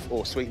acidity or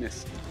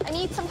sweetness. I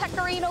need some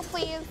pecorino,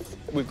 please.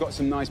 We've got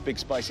some nice, big,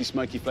 spicy,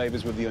 smoky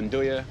flavors with the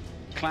andouille,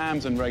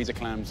 clams and razor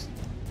clams.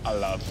 I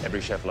love.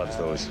 Every chef loves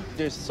those.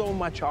 There's so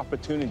much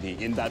opportunity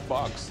in that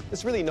box.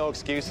 There's really no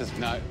excuses.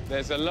 No,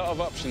 there's a lot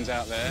of options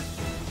out there.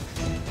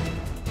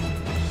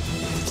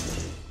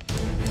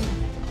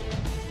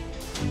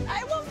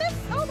 I want this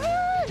so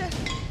bad.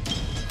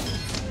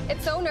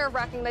 It's so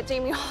nerve-wracking that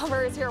Jamie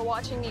Oliver is here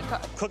watching me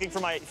cook. Cooking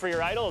for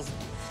your idol is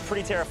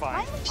pretty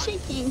terrifying. I'm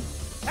shaking.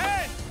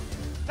 10,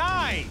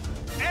 9,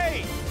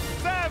 8,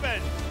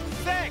 7,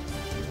 6,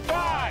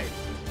 5,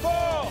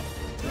 4,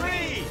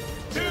 3,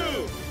 2,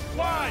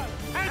 1.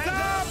 Hands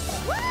up!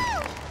 Woo!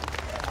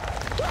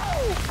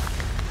 Woo!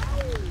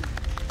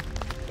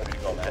 Ready to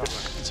go, man.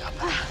 Hands up.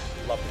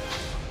 Love it.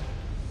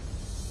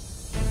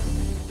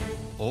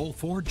 All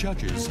 4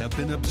 judges have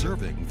been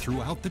observing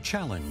throughout the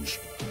challenge.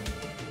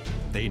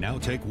 They now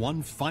take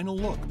one final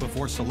look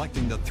before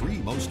selecting the 3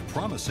 most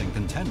promising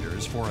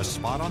contenders for a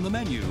spot on the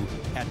menu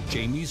at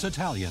Jamie's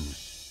Italian.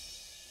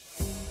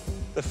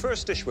 The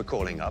first dish we're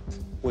calling up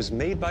was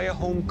made by a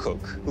home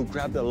cook who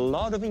grabbed a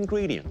lot of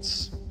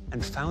ingredients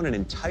and found an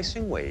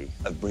enticing way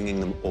of bringing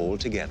them all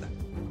together.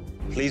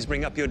 Please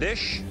bring up your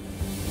dish.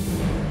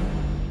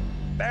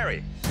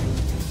 Barry.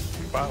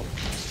 Wow.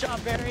 Good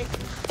job, Barry.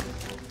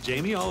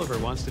 Jamie Oliver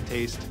wants to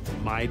taste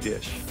my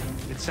dish.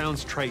 It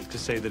sounds trite to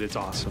say that it's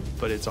awesome,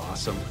 but it's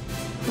awesome.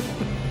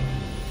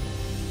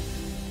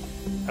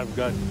 I've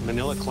got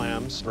manila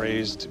clams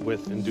braised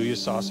with andouille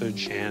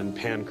sausage and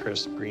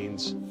pan-crisp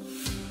greens.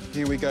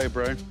 Here we go,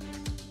 bro.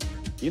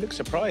 You look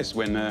surprised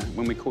when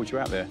we called you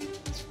out there.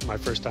 It's my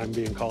first time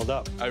being called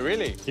up. Oh,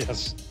 really?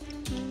 Yes.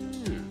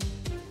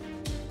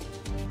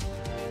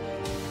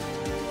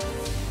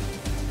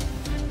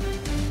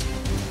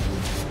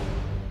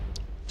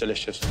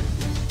 Delicious.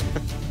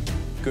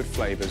 Good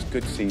flavors,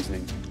 good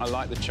seasoning. I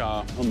like the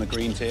char on the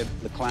greens here.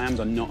 The clams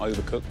are not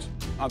overcooked.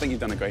 I think you've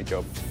done a great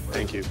job.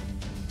 Thank you.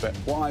 But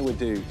what I would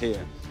do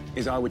here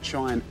is I would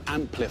try and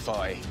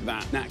amplify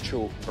that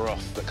natural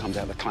broth that comes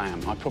out of the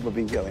clam. I'd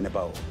probably go in a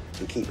bowl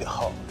and keep it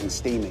hot and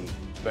steamy.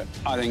 But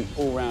I think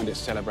all round it's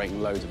celebrating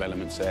loads of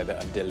elements there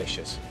that are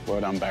delicious.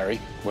 Well done,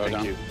 Barry. Well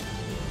done. Thank you.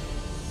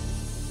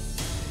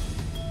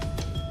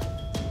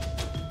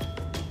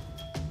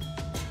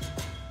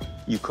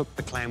 You cook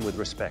the clam with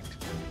respect.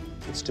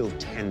 It's still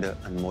tender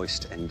and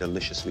moist and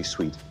deliciously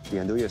sweet. The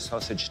andouille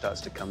sausage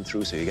starts to come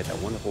through, so you get that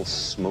wonderful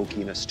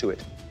smokiness to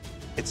it.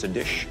 It's a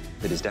dish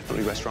that is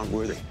definitely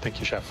restaurant-worthy. Thank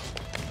you, Chef.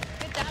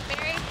 Good job,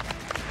 Barry.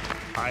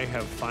 I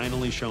have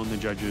finally shown the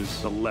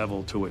judges the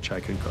level to which I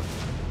can cook.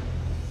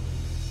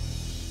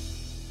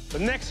 The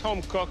next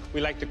home cook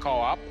we like to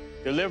call up,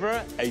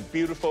 deliver a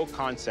beautiful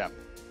concept.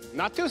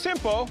 Not too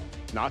simple,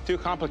 not too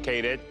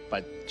complicated,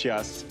 but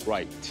just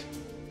right.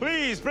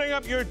 Please bring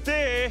up your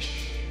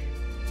dish.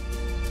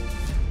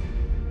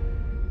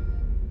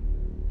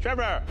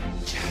 Trevor.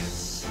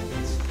 Yes.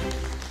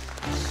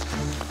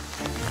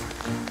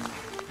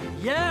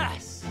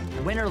 Yes!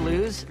 Win or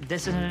lose,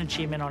 this is an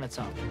achievement on its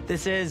own.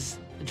 This is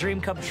a dream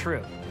come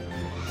true.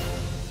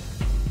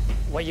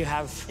 What you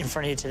have in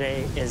front of you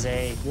today is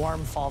a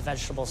warm fall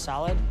vegetable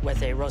salad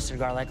with a roasted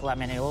garlic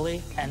lemon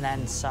aioli, and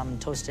then some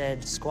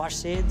toasted squash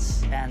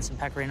seeds and some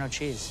pecorino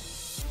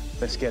cheese.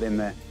 Let's get in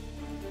there.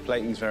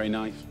 Plating's very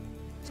nice.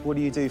 What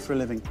do you do for a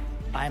living?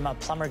 I'm a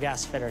plumber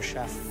gas fitter,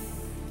 chef.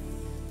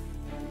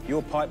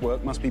 Your pipe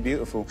work must be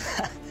beautiful.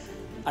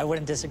 I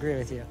wouldn't disagree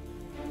with you.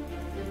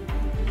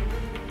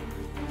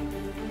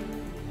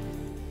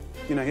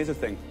 You know, here's the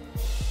thing.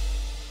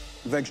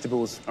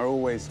 Vegetables are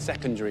always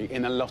secondary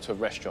in a lot of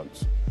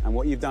restaurants. And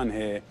what you've done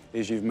here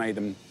is you've made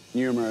them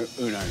numero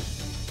uno.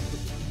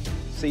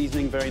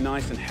 Seasoning very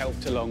nice and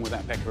helped along with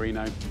that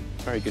pecorino.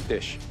 Very good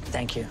dish.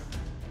 Thank you.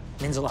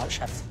 Means a lot,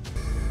 chef.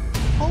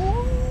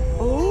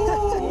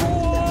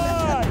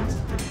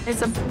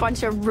 It's a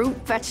bunch of root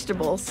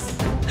vegetables.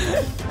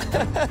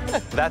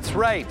 That's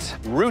right,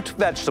 root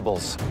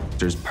vegetables.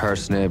 There's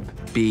parsnip,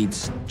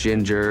 beets,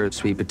 ginger,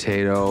 sweet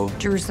potato.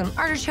 Jerusalem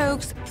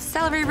artichokes,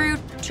 celery root,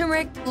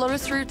 turmeric,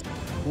 lotus root.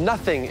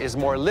 Nothing is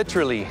more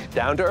literally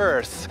down to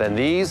earth than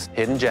these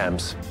hidden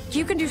gems.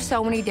 You can do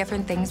so many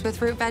different things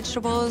with root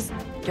vegetables.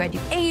 Do I do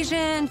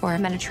Asian or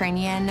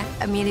Mediterranean?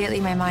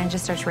 Immediately my mind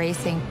just starts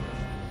racing.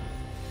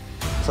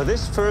 For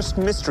this first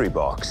mystery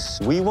box,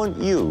 we want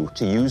you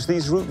to use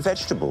these root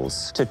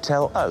vegetables to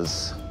tell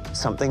us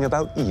something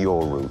about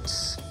your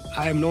roots.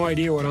 I have no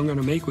idea what I'm going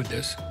to make with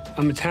this.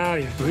 I'm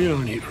Italian. We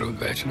don't eat root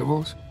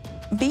vegetables.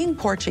 Being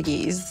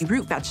Portuguese,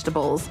 root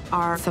vegetables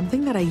are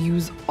something that I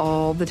use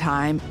all the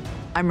time.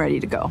 I'm ready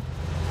to go.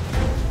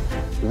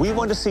 We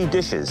want to see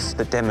dishes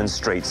that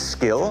demonstrate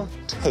skill,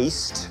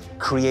 taste,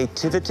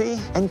 creativity,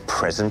 and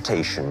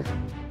presentation.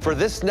 For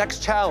this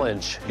next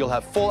challenge, you'll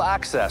have full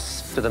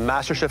access to the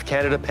MasterChef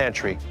Canada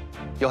pantry.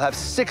 You'll have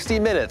 60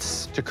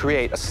 minutes to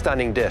create a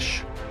stunning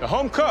dish. The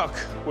home cook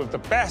with the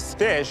best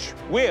dish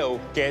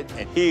will get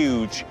a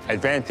huge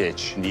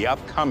advantage in the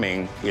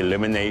upcoming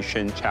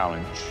elimination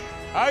challenge.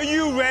 Are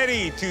you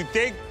ready to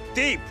dig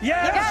deep?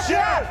 Yes,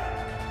 Chef!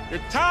 Your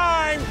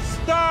time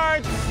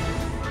starts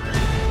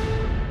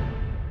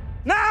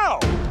now!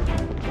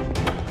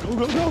 Go,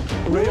 go, go.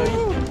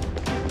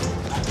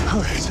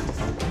 All right.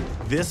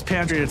 This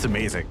pantry, it's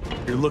amazing.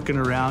 You're looking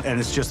around, and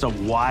it's just a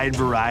wide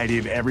variety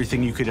of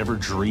everything you could ever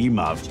dream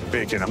of.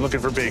 Bacon, I'm looking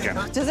for bacon.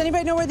 Does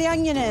anybody know where the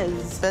onion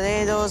is?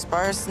 Potatoes,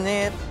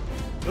 parsnip.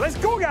 Let's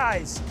go,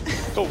 guys!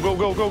 Go, go,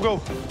 go, go,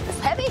 go. It's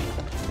heavy.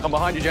 Come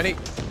behind you, Jenny.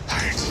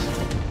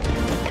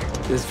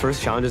 This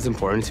first challenge is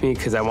important to me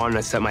because I want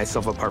to set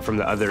myself apart from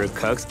the other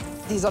cooks.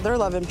 These other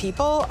 11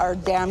 people are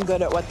damn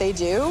good at what they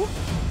do,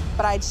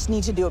 but I just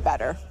need to do it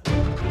better.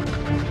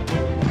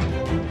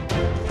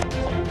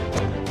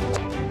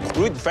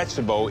 Root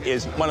vegetable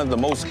is one of the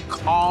most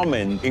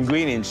common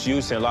ingredients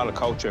used in a lot of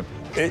culture.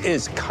 It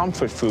is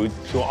comfort food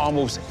to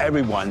almost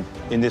everyone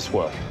in this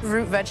world.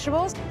 Root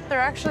vegetables, they're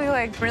actually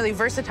like really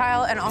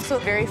versatile and also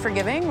very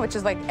forgiving, which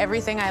is like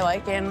everything I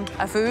like in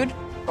a food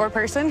or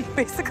person,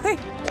 basically.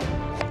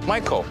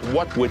 Michael,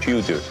 what would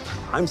you do?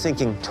 I'm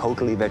thinking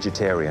totally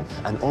vegetarian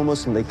and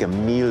almost make a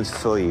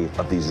millefeuille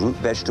of these root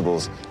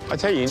vegetables. I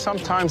tell you,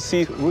 sometimes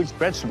these root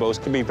vegetables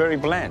can be very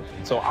bland.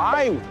 So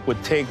I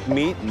would take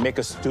meat and make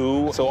a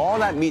stew. So all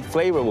that meat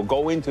flavor will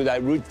go into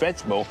that root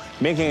vegetable,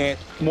 making it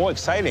more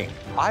exciting.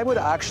 I would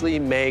actually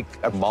make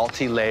a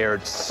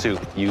multi-layered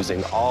soup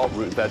using all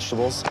root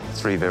vegetables.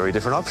 3 very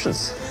different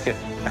options.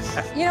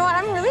 You know what?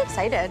 I'm really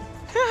excited.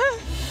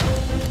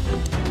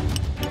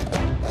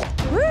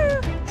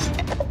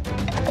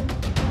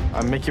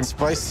 I'm making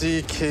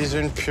spicy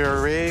Cajun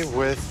puree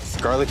with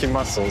garlicky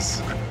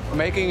mussels.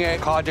 Making a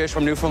cod dish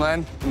from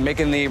Newfoundland,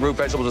 making the root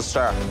vegetables a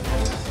star.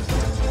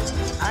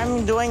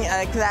 I'm doing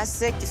a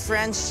classic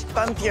French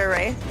pomme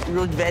puree.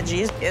 Root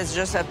veggies is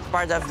just a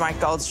part of my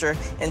culture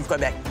in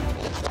Quebec.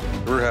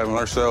 We're having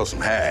ourselves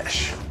some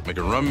hash.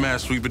 Making rum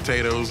mashed sweet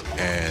potatoes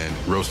and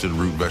roasted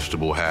root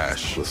vegetable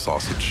hash with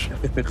sausage.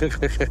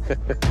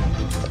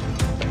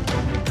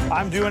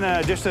 I'm doing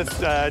a dish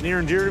that's near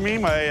and dear to me.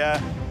 My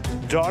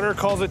daughter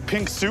calls it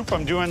pink soup.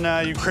 I'm doing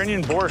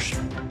Ukrainian borscht.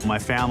 My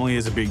family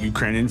is a big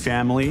Ukrainian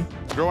family.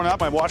 Growing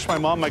up, I watched my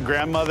mom, my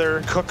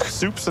grandmother cook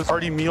soups and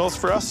hearty meals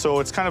for us, so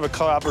it's kind of a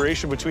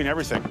collaboration between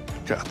everything.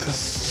 Got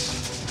this.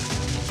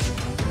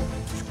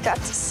 Got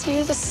to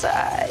see the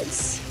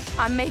sides.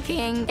 I'm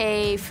making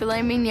a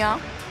filet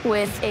mignon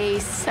with a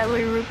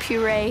celery root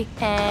puree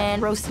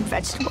and roasted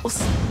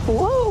vegetables.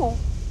 Whoa!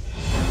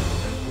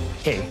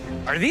 Hey,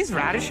 are these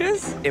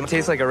radishes? It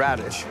tastes like a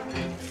radish.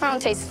 I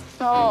don't taste.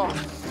 Oh.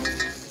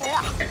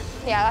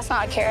 Yeah, that's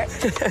not a carrot.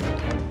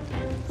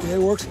 It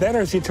works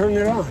better if you turn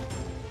it on.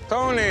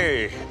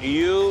 Tony,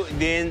 you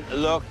didn't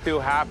look too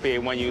happy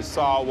when you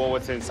saw what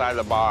was inside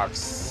the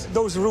box.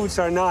 Those roots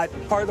are not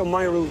part of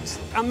my roots.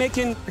 I'm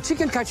making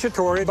chicken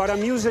cacciatore, but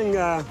I'm using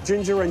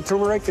ginger and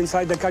turmeric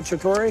inside the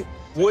cacciatore.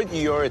 Would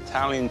your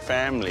Italian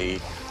family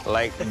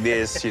like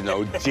this, you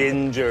know,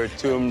 ginger,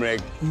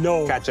 turmeric,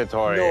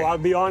 cacciatore? No, I'll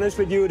be honest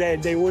with you,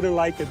 they wouldn't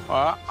like it.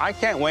 Well, I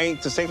can't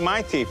wait to sink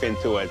my teeth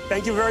into it.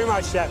 Thank you very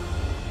much, Chef.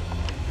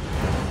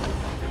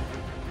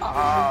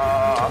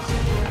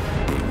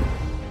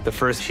 The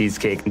first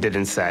cheesecake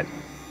didn't set.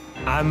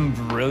 I'm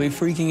really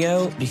freaking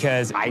out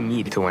because I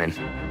need to win.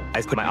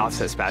 I put my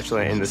offset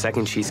spatula in the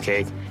second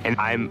cheesecake, and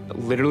I'm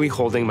literally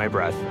holding my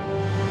breath.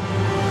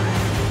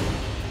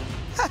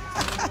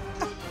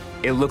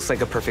 It looks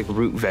like a perfect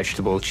root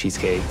vegetable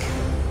cheesecake.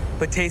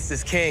 But taste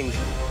is king.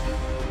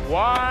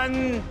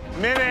 1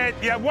 minute.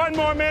 You have 1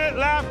 more minute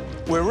left.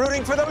 We're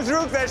rooting for those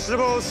root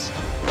vegetables.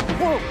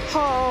 Whoa.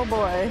 Oh,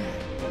 boy.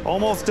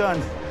 Almost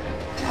done.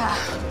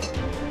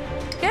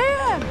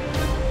 Yeah.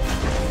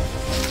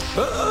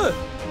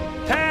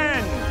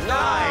 10,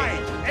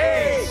 9,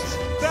 8,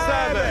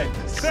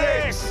 7,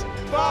 6,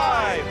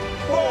 5,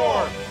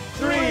 4,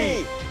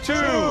 3, 2,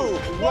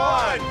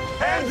 1.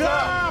 Hands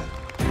up!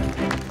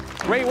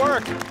 Great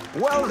work.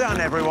 Well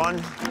done, everyone.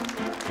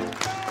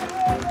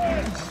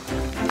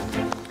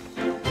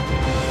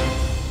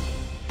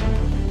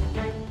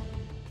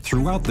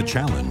 Throughout the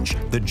challenge,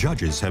 the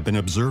judges have been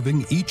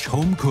observing each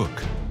home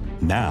cook.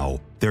 Now,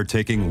 they're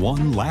taking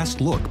one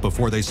last look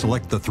before they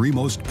select the 3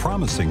 most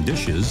promising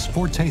dishes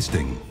for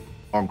tasting.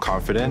 I'm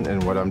confident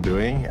in what I'm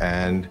doing,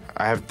 and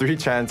I have 3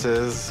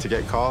 chances to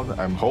get called.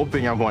 I'm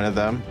hoping I'm one of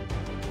them.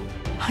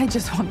 I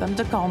just want them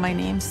to call my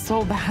name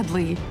so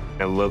badly.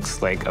 It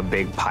looks like a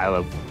big pile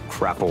of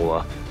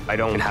crapola. I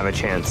don't have a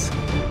chance.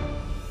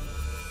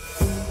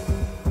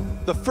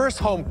 The first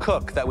home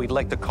cook that we'd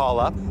like to call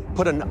up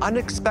put an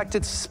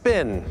unexpected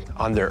spin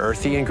on their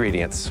earthy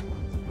ingredients.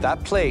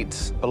 That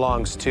plate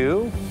belongs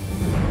to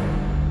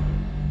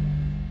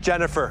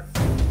Jennifer.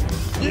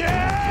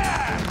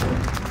 Yeah!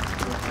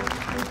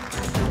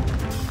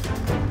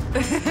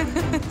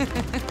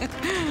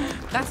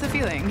 That's the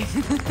feeling.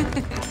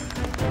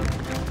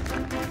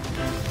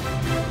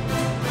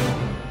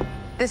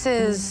 This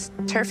is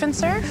turf and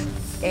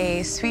surf,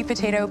 a sweet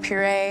potato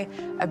puree,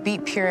 a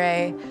beet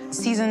puree,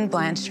 seasoned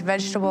blanched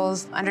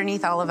vegetables.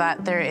 Underneath all of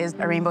that, there is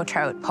a rainbow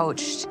trout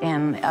poached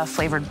in a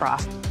flavored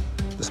broth.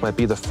 This might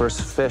be the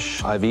first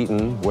fish I've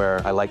eaten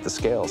where I like the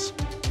scales.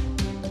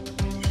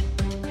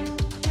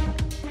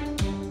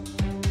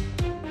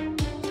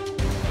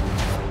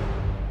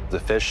 The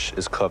fish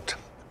is cooked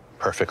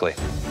perfectly.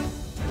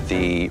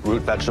 The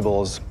root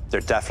vegetables,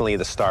 they're definitely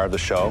the star of the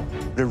show.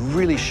 They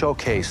really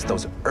showcase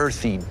those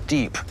earthy,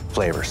 deep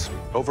flavors.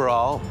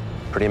 Overall,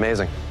 pretty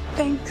amazing.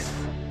 Thanks.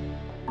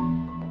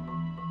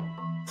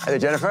 Hi there,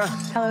 Jennifer.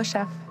 Hello,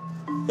 Chef.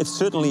 It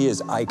certainly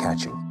is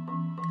eye-catching.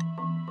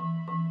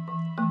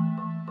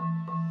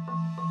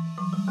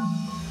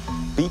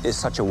 Beet is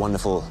such a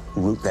wonderful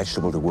root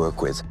vegetable to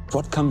work with.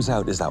 What comes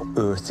out is that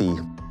earthy,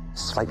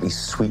 slightly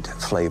sweet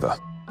flavor.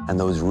 And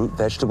those root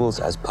vegetables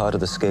as part of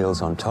the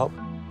scales on top,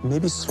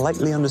 maybe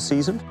slightly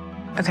under-seasoned.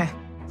 Okay.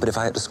 But if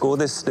I had to score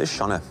this dish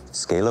on a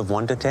scale of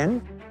 1 to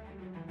 10,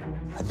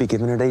 I'd be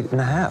giving it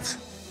 8.5.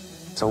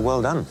 So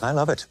well done. I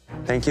love it.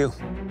 Thank you.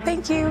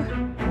 Thank you.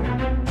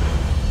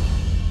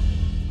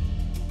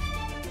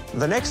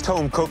 The next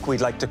home cook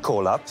we'd like to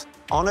call up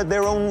honored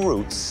their own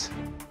roots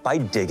by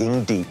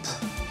digging deep.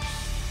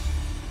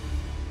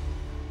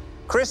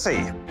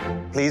 Chrissy,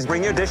 please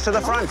bring your dish to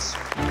the front.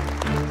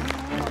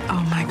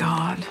 Oh my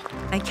God.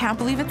 I can't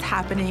believe it's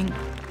happening.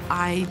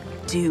 I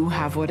do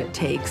have what it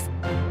takes.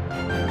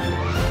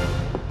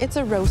 It's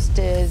a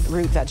roasted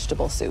root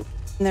vegetable soup.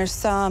 And there's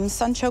some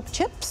sunchoke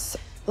chips,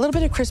 a little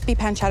bit of crispy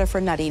pancetta for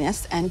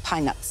nuttiness, and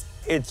pine nuts.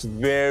 It's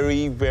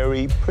very,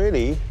 very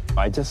pretty.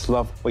 I just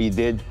love what you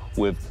did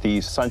with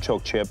these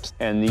sunchoke chips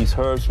and these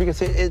herbs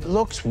because it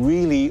looks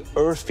really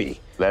earthy.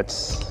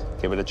 Let's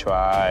give it a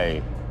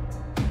try.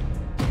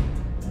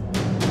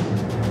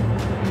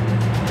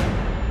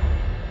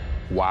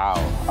 Wow.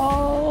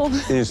 Oh.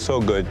 It is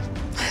so good.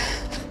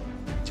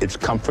 It's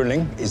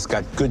comforting. It's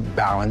got good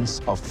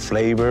balance of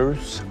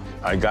flavors.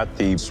 I got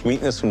the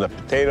sweetness from the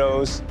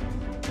potatoes.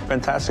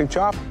 Fantastic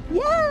job.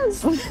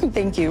 Yes.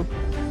 Thank you.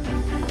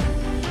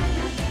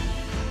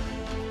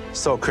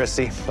 So,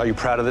 Christy, are you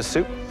proud of this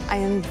soup? I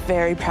am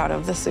very proud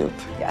of the soup,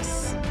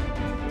 yes.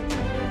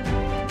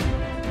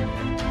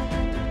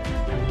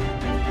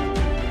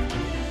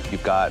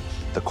 You've got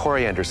the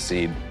coriander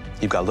seed.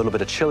 You've got a little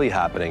bit of chili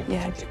happening.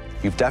 Yeah.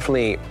 You've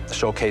definitely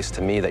showcased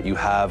to me that you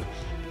have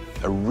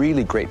a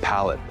really great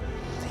palate.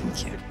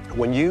 Thank you.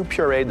 When you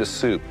pureed the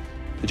soup,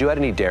 did you add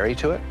any dairy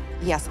to it?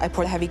 Yes, I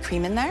poured heavy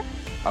cream in there.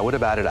 I would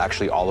have added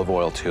actually olive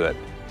oil to it,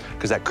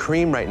 because that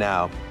cream right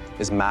now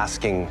is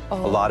masking a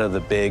lot of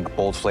the big,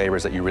 bold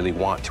flavors that you really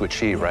want to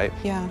achieve, right?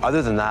 Yeah.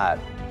 Other than that,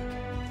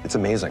 it's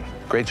amazing.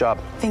 Great job.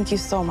 Thank you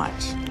so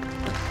much.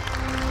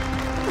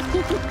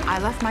 I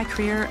left my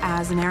career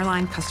as an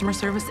airline customer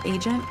service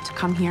agent to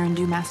come here and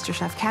do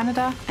MasterChef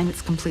Canada, and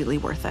it's completely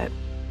worth it.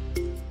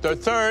 The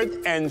third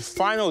and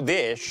final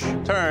dish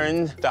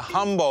turned the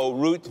humble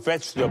root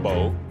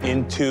vegetable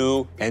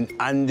into an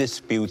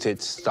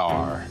undisputed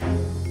star.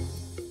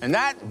 And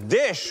that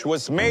dish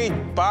was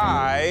made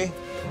by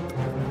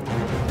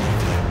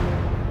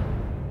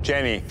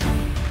Jenny.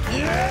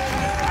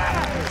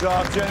 Yeah! Good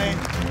job, Jenny.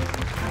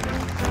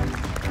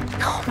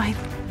 Oh my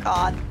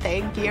God,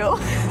 thank you.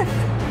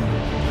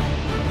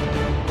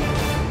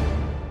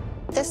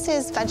 This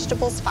is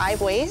vegetables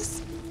 5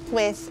 ways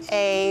with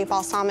a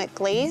balsamic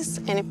glaze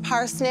and a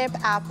parsnip,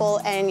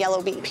 apple, and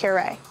yellow beet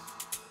puree.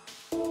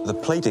 The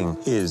plating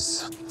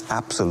is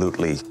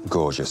absolutely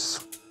gorgeous.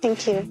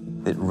 Thank you.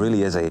 It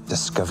really is a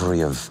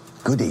discovery of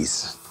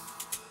goodies.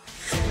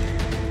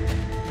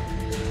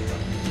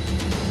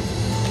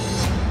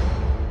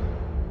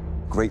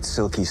 Great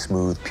silky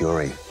smooth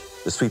puree.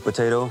 The sweet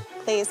potato,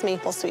 Glazed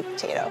maple sweet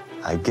potato.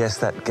 I guess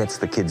that gets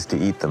the kids to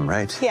eat them,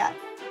 right? Yeah.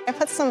 I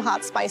put some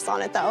hot spice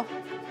on it, though.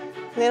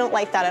 They don't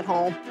like that at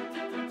home.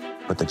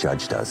 But the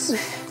judge does.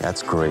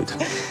 That's great.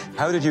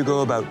 How did you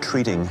go about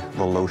treating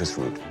the lotus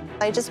root?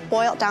 I just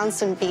boiled down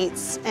some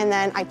beets, and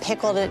then I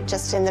pickled it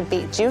just in the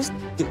beet juice.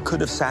 It could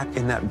have sat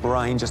in that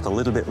brine just a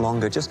little bit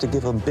longer, just to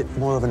give a bit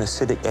more of an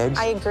acidic edge.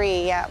 I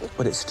agree, yeah.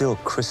 But it's still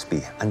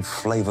crispy and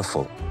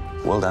flavorful.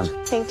 Well done.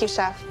 Thank you,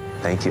 Chef.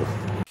 Thank you.